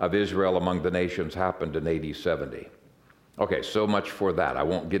of Israel among the nations happened in AD 70. Okay, so much for that. I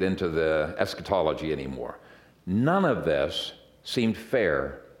won't get into the eschatology anymore. None of this seemed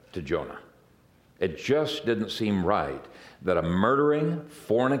fair to Jonah. It just didn't seem right that a murdering,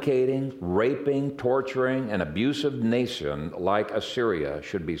 fornicating, raping, torturing, and abusive nation like Assyria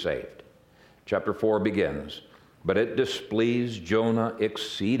should be saved. Chapter 4 begins, but it displeased Jonah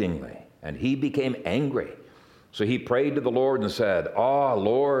exceedingly, and he became angry. So he prayed to the Lord and said, "Ah,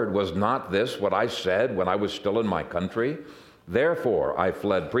 Lord, was not this what I said when I was still in my country? Therefore I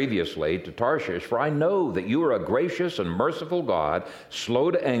fled previously to Tarshish, for I know that you are a gracious and merciful God, slow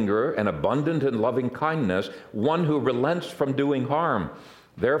to anger and abundant in loving kindness, one who relents from doing harm.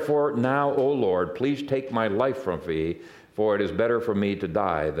 Therefore now, O Lord, please take my life from me, for it is better for me to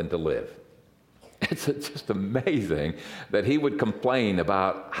die than to live." It's just amazing that he would complain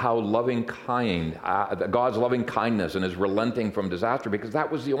about how God's loving kindness and his relenting from disaster, because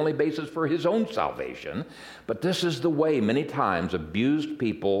that was the only basis for his own salvation. But this is the way many times abused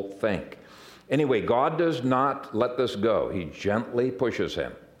people think. Anyway, God does not let this go. He gently pushes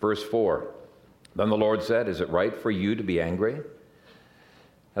him. Verse 4, then the Lord said, "Is it right for you to be angry?"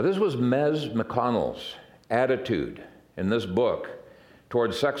 Now this was Mez McConnell's attitude in this book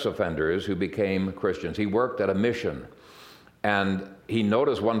towards sex offenders who became Christians. He worked at a mission, and he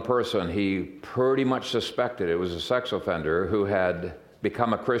noticed one person he pretty much suspected it was a sex offender who had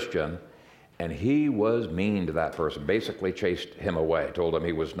become a Christian, and he was mean to that person, basically chased him away, told him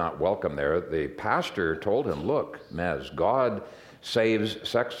he was not welcome there. The pastor told him, "Look, Mez, God saves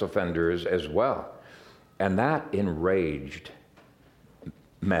sex offenders as well." And that enraged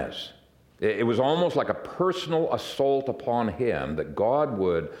Mez. It was almost like a personal assault upon him that God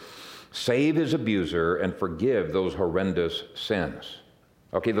would save his abuser and forgive those horrendous sins.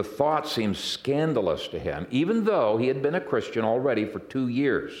 Okay, the thought seemed scandalous to him, even though he had been a Christian already for 2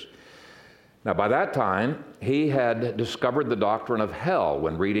 years. Now, by that time, he had discovered the doctrine of hell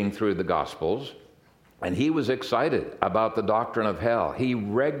when reading through the Gospels, and he was excited about the doctrine of hell. He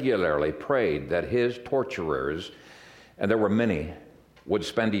regularly prayed that his torturers, and there were many, would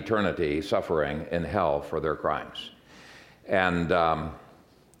spend eternity suffering in hell for their crimes. And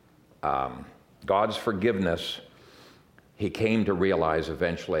God's forgiveness, he came to realize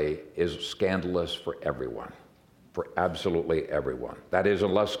eventually, is scandalous for everyone, for absolutely everyone. That is,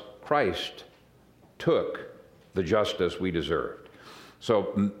 unless Christ took the justice we deserved.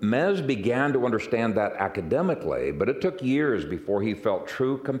 So Mez began to understand that academically, but it took years before he felt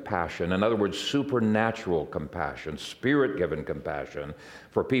true compassion, in other words, supernatural compassion, spirit-given compassion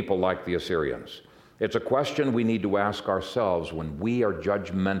for people like the Assyrians. It's a question we need to ask ourselves when we are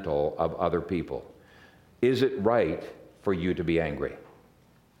judgmental of other people. Is it right for you to be angry?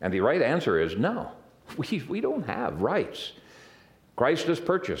 And the right answer is no. We don't have rights. Christ has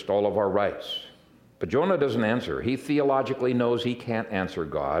purchased all of our rights. But Jonah doesn't answer. He theologically knows he can't answer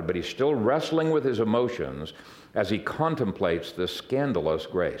God, but he's still wrestling with his emotions as he contemplates this scandalous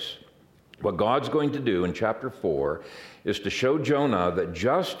grace. What God's going to do in chapter 4 is to show Jonah that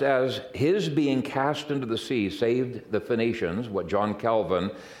just as his being cast into the sea saved the Phoenicians, what John Calvin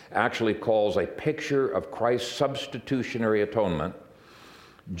actually calls a picture of Christ's substitutionary atonement,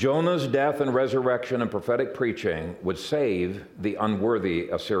 Jonah's death and resurrection and prophetic preaching would save the unworthy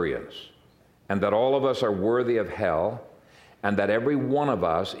Assyrians, and that all of us are worthy of hell, and that every one of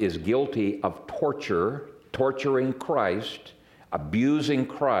us is guilty of torturing Christ, abusing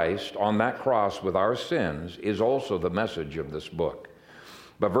Christ on that cross with our sins, is also the message of this book.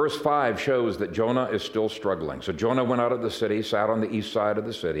 But verse 5 shows that Jonah is still struggling. So Jonah went out of the city, sat on the east side of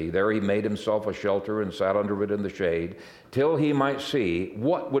the city. There he made himself a shelter and sat under it in the shade, till he might see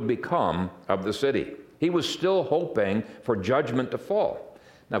what would become of the city. He was still hoping for judgment to fall.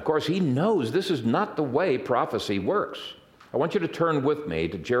 Now, of course, he knows this is not the way prophecy works. I want you to turn with me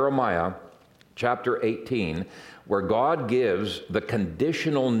to Jeremiah chapter 18, where God gives the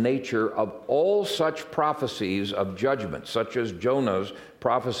conditional nature of all such prophecies of judgment, such as Jonah's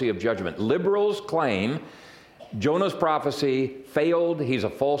prophecy of judgment. Liberals claim Jonah's prophecy failed, he's a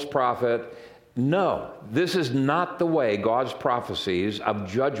false prophet. No, this is not the way God's prophecies of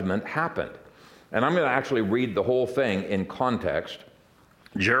judgment happened. And I'm going to actually read the whole thing in context.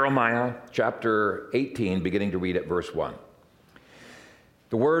 Jeremiah chapter 18, beginning to read at verse 1.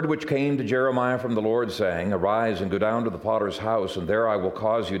 The word which came to Jeremiah from the Lord, saying, Arise and go down to the potter's house, and there I will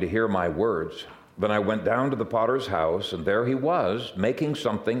cause you to hear my words. Then I went down to the potter's house, and there he was, making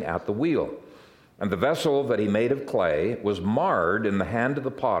something at the wheel. And the vessel that he made of clay was marred in the hand of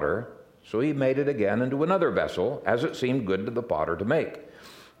the potter, so he made it again into another vessel, as it seemed good to the potter to make.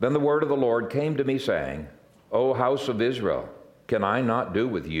 Then the word of the Lord came to me, saying, O house of Israel, can I not do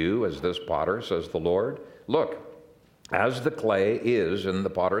with you as this potter, says the Lord? Look, as the clay is in the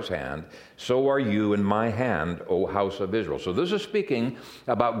potter's hand, so are you in my hand, O house of Israel. So this is speaking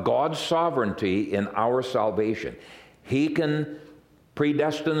about God's sovereignty in our salvation. He can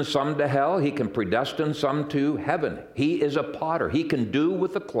predestine some to hell. He can predestine some to heaven. He is a potter. He can do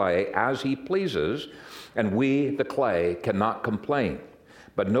with the clay as he pleases, and we, the clay, cannot complain.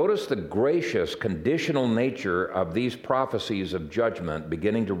 But notice the gracious, conditional nature of these prophecies of judgment,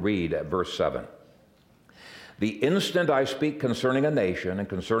 beginning to read at verse 7. The instant I speak concerning a nation and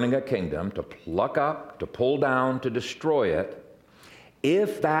concerning a kingdom, to pluck up, to pull down, to destroy it,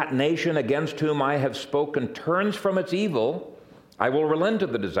 if that nation against whom I have spoken turns from its evil, I will relent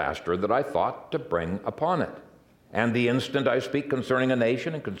of the disaster that I thought to bring upon it. And the instant I speak concerning a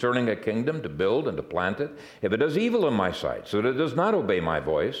nation and concerning a kingdom, to build and to plant it, if it does evil in my sight, so that it does not obey my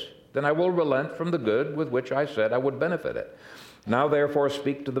voice, then I will relent from the good with which I said I would benefit it. Now therefore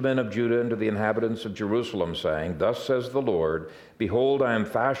speak to the men of Judah and to the inhabitants of Jerusalem, saying, Thus says the Lord, Behold, I am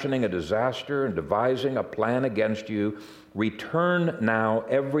fashioning a disaster and devising a plan against you. Return now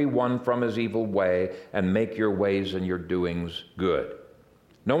every one from his evil way, and make your ways and your doings good.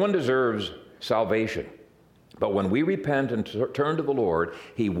 No one deserves salvation. But when we repent and turn to the Lord,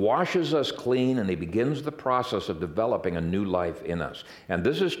 he washes us clean, and he begins the process of developing a new life in us. And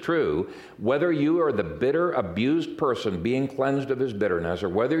this is true whether you are the bitter, abused person being cleansed of his bitterness, or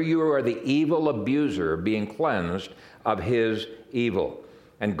whether you are the evil abuser being cleansed of his evil.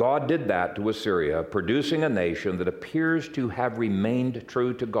 And God did that to Assyria, producing a nation that appears to have remained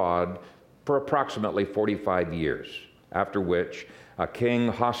true to God for approximately 45 years, after which a king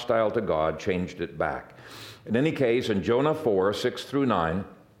hostile to God changed it back. In any case, in Jonah 4, 6 through 9,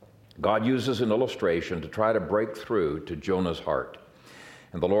 God uses an illustration to try to break through to Jonah's heart.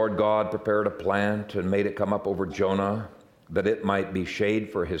 And the Lord God prepared a plant and made it come up over Jonah, that it might be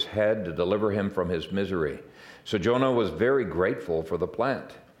shade for his head to deliver him from his misery. So Jonah was very grateful for the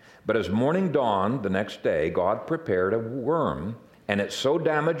plant. But as morning dawned the next day, God prepared a worm, and it so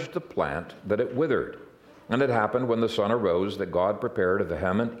damaged the plant that it withered. And it happened when the sun arose that God prepared a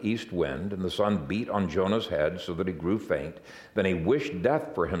vehement east wind, and the sun beat on Jonah's head so that he grew faint. Then he wished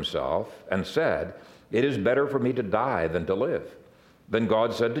death for himself and said, It is better for me to die than to live. Then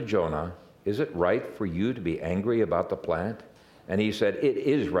God said to Jonah, Is it right for you to be angry about the plant? And he said, It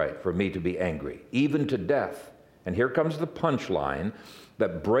is right for me to be angry, even to death. And here comes the punchline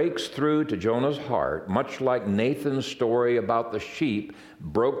that breaks through to Jonah's heart, much like Nathan's story about the sheep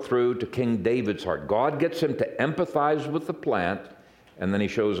broke through to King David's heart. God gets him to empathize with the plant, and then he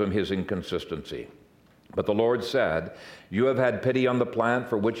shows him his inconsistency. But the Lord said, You have had pity on the plant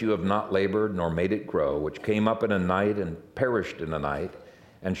for which you have not labored, nor made it grow, which came up in a night and perished in a night.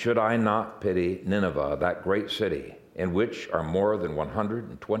 And should I not pity Nineveh, that great city, in which are more than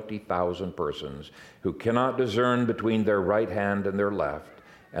 120,000 persons who cannot discern between their right hand and their left,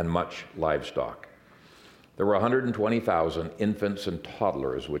 and much livestock? There were 120,000 infants and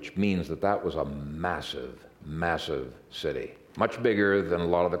toddlers, which means that that was a massive, massive city, much bigger than a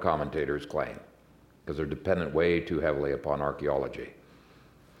lot of the commentators claim, because they're dependent way too heavily upon archaeology.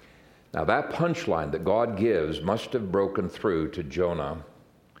 Now that punchline that God gives must have broken through to Jonah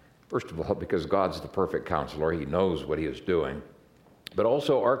First of all, because God's the perfect counselor. He knows what he is doing. But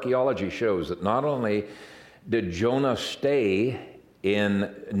also, archaeology shows that not only did Jonah stay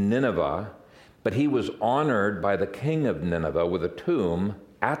in Nineveh, but he was honored by the king of Nineveh with a tomb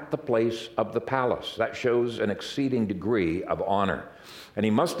at the place of the palace. That shows an exceeding degree of honor. And he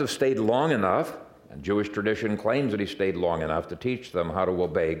must have stayed long enough, and Jewish tradition claims that he stayed long enough to teach them how to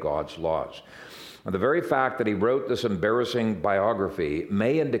obey God's laws. And the very fact that he wrote this embarrassing biography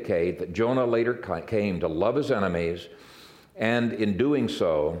may indicate that Jonah later came to love his enemies, and in doing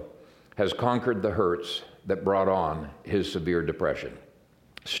so has conquered the hurts that brought on his severe depression.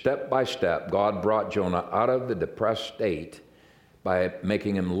 Step by step, God brought Jonah out of the depressed state by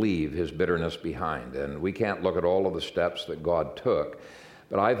making him leave his bitterness behind. And we can't look at all of the steps that God took,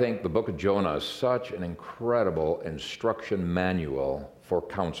 but I think the book of Jonah is such an incredible instruction manual for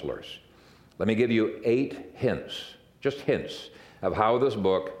counselors. Let me give you 8 hints, just hints, of how this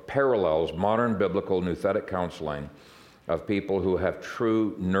book parallels modern biblical nouthetic counseling of people who have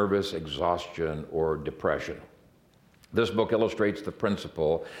true nervous exhaustion or depression. This book illustrates the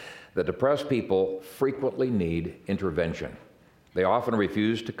principle that depressed people frequently need intervention. They often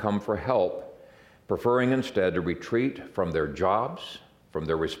refuse to come for help, preferring instead to retreat from their jobs, from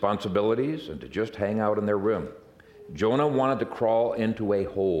their responsibilities, and to just hang out in their room. Jonah wanted to crawl into a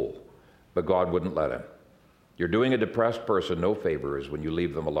hole, but God wouldn't let him. You're doing a depressed person no favors when you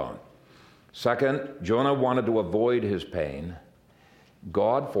leave them alone. Second, Jonah wanted to avoid his pain.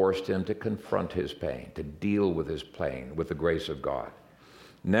 God forced him to confront his pain, to deal with his pain with the grace of God.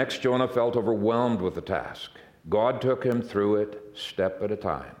 Next, Jonah felt overwhelmed with the task. God took him through it step at a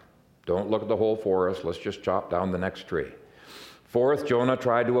time. Don't look at the whole forest, let's just chop down the next tree. Fourth, Jonah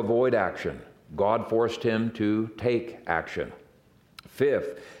tried to avoid action. God forced him to take action.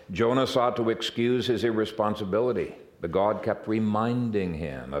 Fifth, Jonah sought to excuse his irresponsibility, but God kept reminding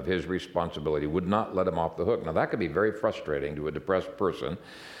him of his responsibility, would not let him off the hook. Now, that could be very frustrating to a depressed person,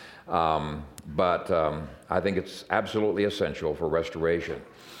 but I think it's absolutely essential for restoration.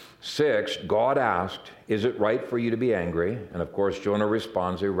 Sixth, God asked, is it right for you to be angry? And of course, Jonah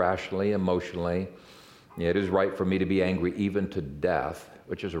responds irrationally, emotionally. It is right for me to be angry even to death,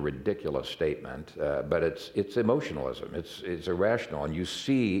 which is a ridiculous statement, but it's emotionalism. It's irrational, and you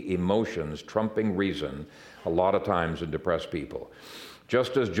see emotions trumping reason a lot of times in depressed people.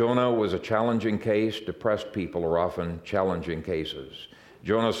 Just as Jonah was a challenging case, depressed people are often challenging cases.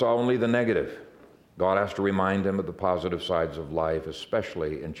 Jonah saw only the negative. God has to remind him of the positive sides of life,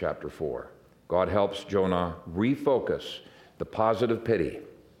 especially in chapter 4. God helps Jonah refocus the positive pity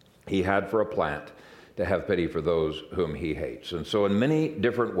he had for a plant to have pity for those whom he hates. And so in many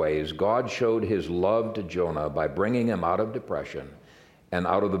different ways, God showed his love to Jonah by bringing him out of depression and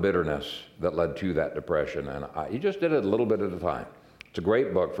out of the bitterness that led to that depression. And he just did it a little bit at a time. It's a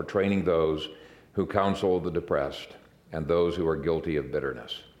great book for training those who counsel the depressed and those who are guilty of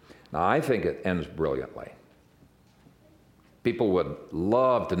bitterness. Now, I think it ends brilliantly. People would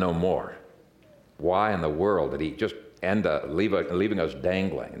love to know more. Why in the world did he just end up leaving us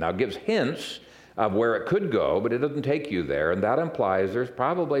dangling? Now, it gives hints of where it could go, but it doesn't take you there, and that implies there's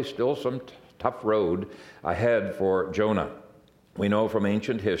probably still some tough road ahead for Jonah. We know from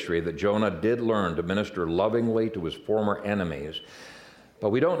ancient history that Jonah did learn to minister lovingly to his former enemies, but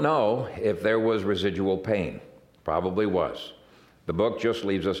we don't know if there was residual pain. Probably was. The book just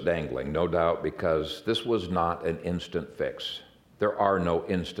leaves us dangling, no doubt, because this was not an instant fix. There are no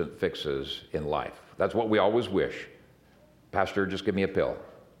instant fixes in life. That's what we always wish. Pastor, just give me a pill.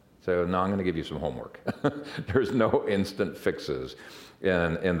 So, no, I'm going to give you some homework. There's no instant fixes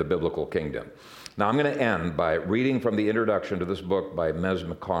in the biblical kingdom. Now, I'm going to end by reading from the introduction to this book by Mez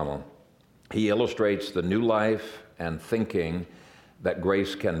McConnell. He illustrates the new life and thinking that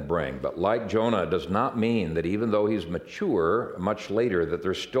grace can bring. But like Jonah, it does not mean that even though he's mature much later, that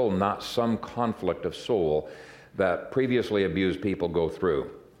there's still not some conflict of soul that previously abused people go through.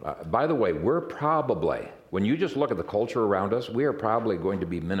 By the way, we're probably, when you just look at the culture around us, we are probably going to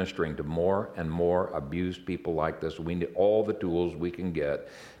be ministering to more and more abused people like this. We need all the tools we can get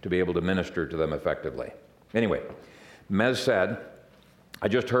to be able to minister to them effectively. Anyway, Mez said, I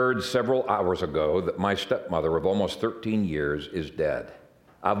just heard several hours ago that my stepmother of almost 13 years is dead.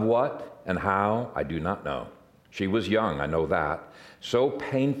 Of what and how, I do not know. She was young, I know that. So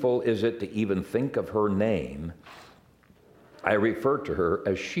painful is it to even think of her name. I refer to her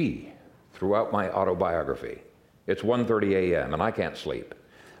as she throughout my autobiography. It's 1:30 a.m. and I can't sleep.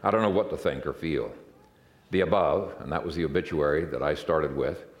 I don't know what to think or feel. The above, and that was the obituary that I started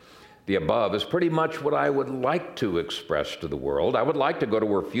with, the above is pretty much what I would like to express to the world. I would like to go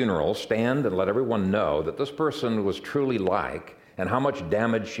to her funeral, stand and let everyone know that this person was truly like and how much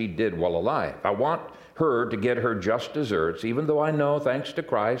damage she did while alive. I want her to get her just deserts, even though I know, thanks to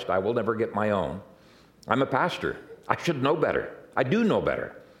Christ, I will never get my own. I'm a pastor. I should know better. I do know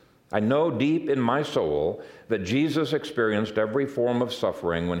better. I know deep in my soul that Jesus experienced every form of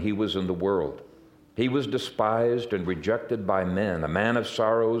suffering when he was in the world. He was despised and rejected by men, a man of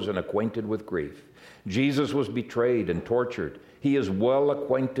sorrows and acquainted with grief. Jesus was betrayed and tortured. He is well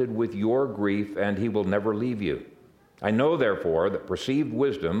acquainted with your grief, and he will never leave you. I know, therefore, that perceived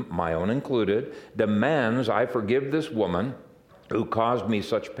wisdom, my own included, demands I forgive this woman who caused me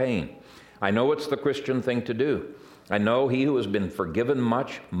such pain. I know it's the Christian thing to do. I know he who has been forgiven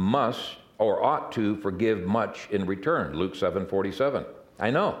much must or ought to forgive much in return. Luke 7:47.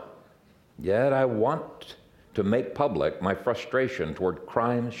 I know. Yet I want to make public my frustration toward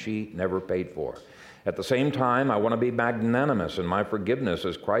crimes she never paid for. At the same time, I want to be magnanimous in my forgiveness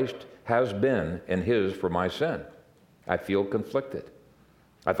as Christ has been in his for my sin. I feel conflicted.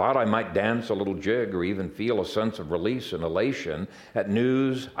 I thought I might dance a little jig or even feel a sense of release and elation at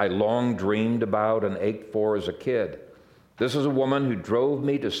news I long dreamed about and ached for as a kid. This is a woman who drove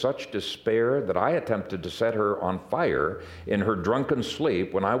me to such despair that I attempted to set her on fire in her drunken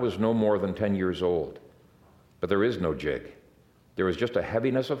sleep when I was no more than 10 years old. But there is no jig. There is just a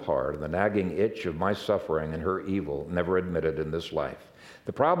heaviness of heart and the nagging itch of my suffering and her evil never admitted in this life.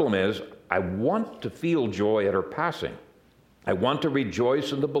 The problem is, I want to feel joy at her passing. I want to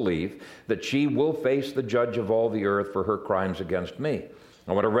rejoice in the belief that she will face the judge of all the earth for her crimes against me.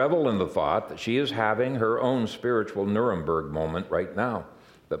 I want to revel in the thought that she is having her own spiritual Nuremberg moment right now,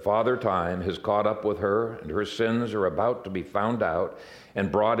 that Father Time has caught up with her and her sins are about to be found out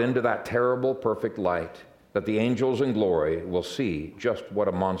and brought into that terrible, perfect light, that the angels in glory will see just what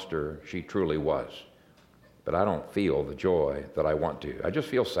a monster she truly was. But I don't feel the joy that I want to. I just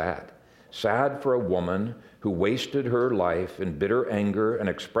feel sad. Sad for a woman who wasted her life in bitter anger and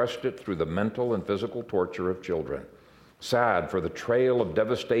expressed it through the mental and physical torture of children. Sad for the trail of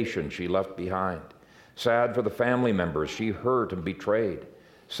devastation she left behind. Sad for the family members she hurt and betrayed.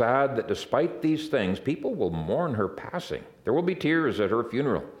 Sad that despite these things, people will mourn her passing. There will be tears at her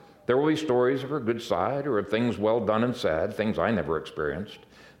funeral. There will be stories of her good side or of things well done and said, things I never experienced,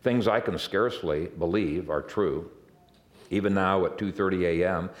 things I can scarcely believe are true. Even now at 2:30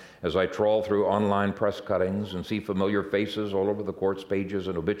 a.m., as I trawl through online press cuttings and see familiar faces all over the court's pages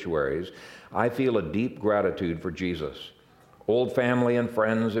and obituaries, I feel a deep gratitude for Jesus. Old family and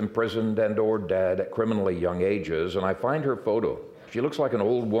friends imprisoned and or dead at criminally young ages, and I find her photo. She looks like an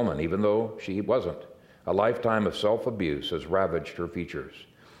old woman, even though she wasn't. A lifetime of self-abuse has ravaged her features.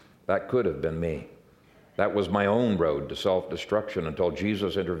 That could have been me. That was my own road to self-destruction until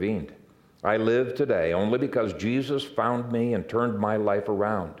Jesus intervened. I live today only because Jesus found me and turned my life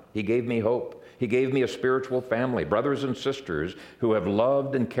around. He gave me hope. He gave me a spiritual family, brothers and sisters who have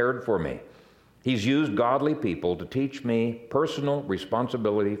loved and cared for me. He's used godly people to teach me personal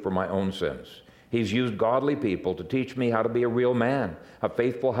responsibility for my own sins. He's used godly people to teach me how to be a real man, a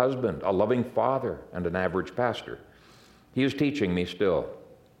faithful husband, a loving father, and an average pastor. He is teaching me still.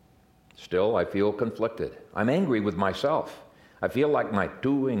 Still, I feel conflicted. I'm angry with myself. I feel like my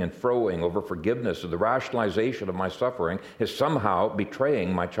toing and froing over forgiveness and the rationalization of my suffering is somehow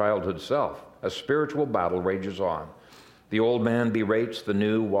betraying my childhood self. A spiritual battle rages on. The old man berates the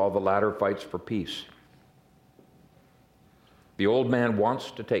new while the latter fights for peace. The old man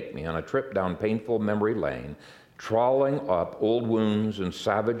wants to take me on a trip down painful memory lane, trawling up old wounds and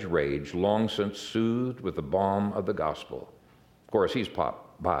savage rage long since soothed with the balm of the gospel. Of course, he's popped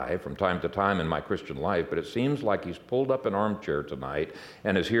by from time to time in my Christian life, but it seems like he's pulled up an armchair tonight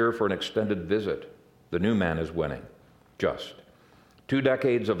and is here for an extended visit. The new man is winning. Just 2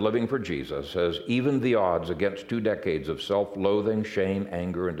 decades of living for Jesus has evened the odds against 2 decades of self-loathing, shame,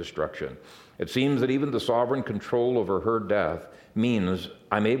 anger, and destruction. It seems that even the sovereign control over her death means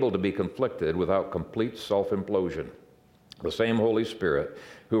I'm able to be conflicted without complete self-implosion. The same Holy Spirit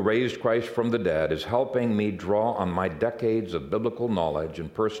who raised Christ from the dead is helping me draw on my decades of biblical knowledge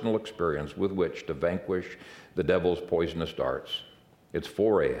and personal experience with which to vanquish the devil's poisonous darts. It's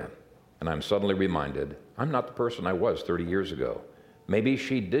 4 a.m., and I'm suddenly reminded I'm not the person I was 30 years ago. Maybe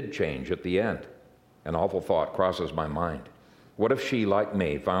she did change at the end. An awful thought crosses my mind. What if she, like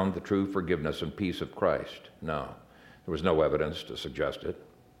me, found the true forgiveness and peace of Christ? No, there was no evidence to suggest it.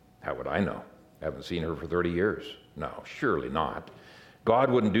 How would I know? I haven't seen her for 30 years. No, surely not.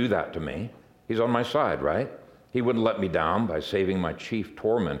 God wouldn't do that to me. He's on my side, right? He wouldn't let me down by saving my chief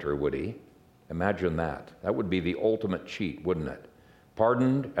tormentor, would he? Imagine that. That would be the ultimate cheat, wouldn't it?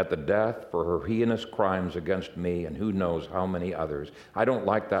 pardoned at the death for her heinous crimes against me and who knows how many others. I don't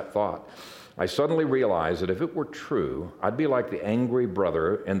like that thought. I suddenly realized that if it were true, I'd be like the angry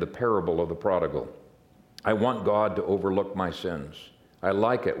brother in the parable of the prodigal. I want God to overlook my sins. I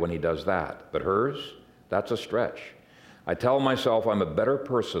like it when he does that. But hers? That's a stretch. I tell myself I'm a better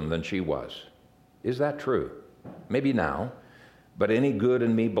person than she was. Is that true? Maybe now. But any good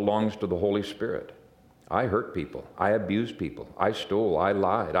in me belongs to the Holy Spirit. I hurt people. I abused people. I stole. I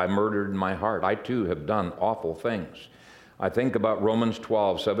lied. I murdered in my heart. I too have done awful things. I think about Romans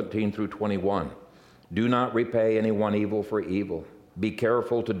 12:17 through 21. Do not repay anyone evil for evil. Be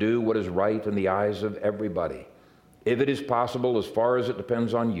careful to do what is right in the eyes of everybody. If it is possible, as far as it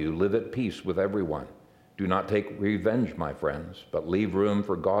depends on you, live at peace with everyone. Do not take revenge, my friends, but leave room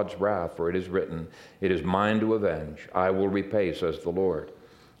for God's wrath, for it is written, it is mine to avenge. I will repay, says the Lord.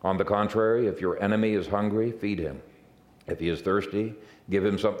 On the contrary, if your enemy is hungry, feed him. If he is thirsty, give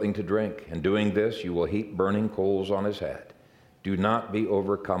him something to drink. In doing this, you will heap burning coals on his head. Do not be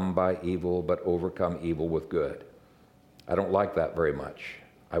overcome by evil, but overcome evil with good. I don't like that very much.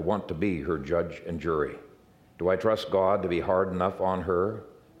 I want to be her judge and jury. Do I trust God to be hard enough on her?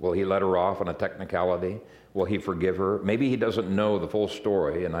 Will he let her off on a technicality? Will he forgive her? Maybe he doesn't know the full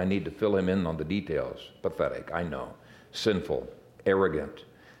story and I need to fill him in on the details. Pathetic, I know. Sinful, arrogant.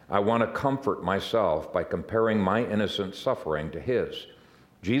 I want to comfort myself by comparing my innocent suffering to his.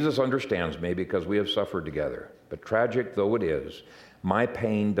 Jesus understands me because we have suffered together. But tragic though it is, my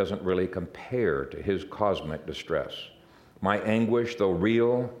pain doesn't really compare to his cosmic distress. My anguish, though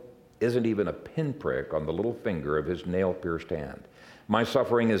real, isn't even a pinprick on the little finger of his nail-pierced hand. My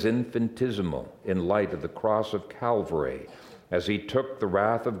suffering is infinitesimal in light of the cross of Calvary as he took the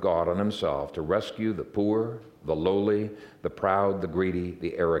wrath of God on himself to rescue the poor, the lowly, the proud, the greedy,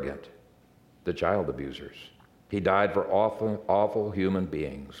 the arrogant, the child abusers. He died for awful, awful human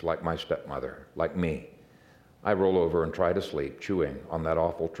beings like my stepmother, like me. I roll over and try to sleep, chewing on that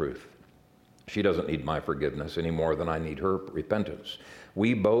awful truth. She doesn't need my forgiveness any more than I need her repentance.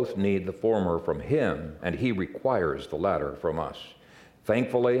 We both need the former from him, and he requires the latter from us.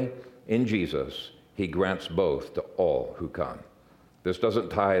 Thankfully, in Jesus, he grants both to all who come. This doesn't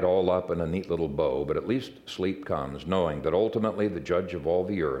tie it all up in a neat little bow, but at least sleep comes, knowing that ultimately the judge of all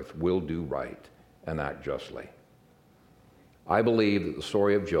the earth will do right and act justly. I believe that the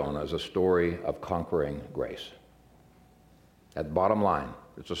story of Jonah is a story of conquering grace. At the bottom line,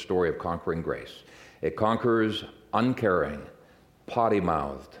 it's a story of conquering grace. It conquers uncaring,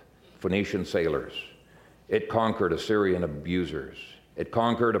 potty-mouthed Phoenician sailors. It conquered Assyrian abusers. It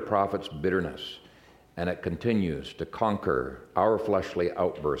conquered a prophet's bitterness. And it continues to conquer our fleshly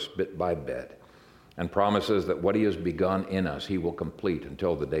outbursts bit by bit and promises that what he has begun in us, he will complete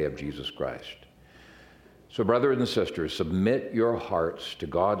until the day of Jesus Christ. So, brothers and sisters, submit your hearts to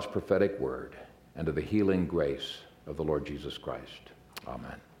God's prophetic word and to the healing grace of the Lord Jesus Christ.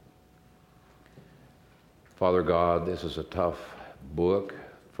 Amen. Father God, this is a tough book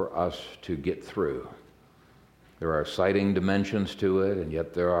for us to get through. There are exciting dimensions to it, and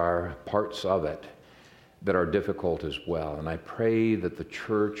yet there are parts of it that are difficult as well. And I pray that the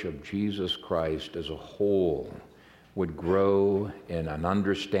Church of Jesus Christ as a whole would grow in an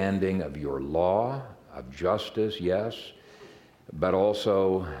understanding of your law, of justice, yes, but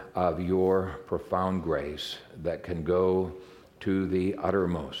also of your profound grace that can go to the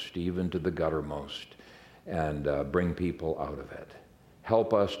uttermost, even to the guttermost, and bring people out of it.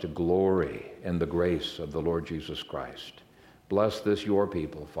 Help us to glory in the grace of the Lord Jesus Christ. Bless this your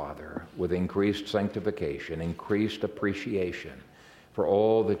people, Father, with increased sanctification, increased appreciation for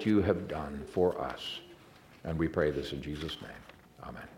all that you have done for us. And we pray this in Jesus' name. Amen.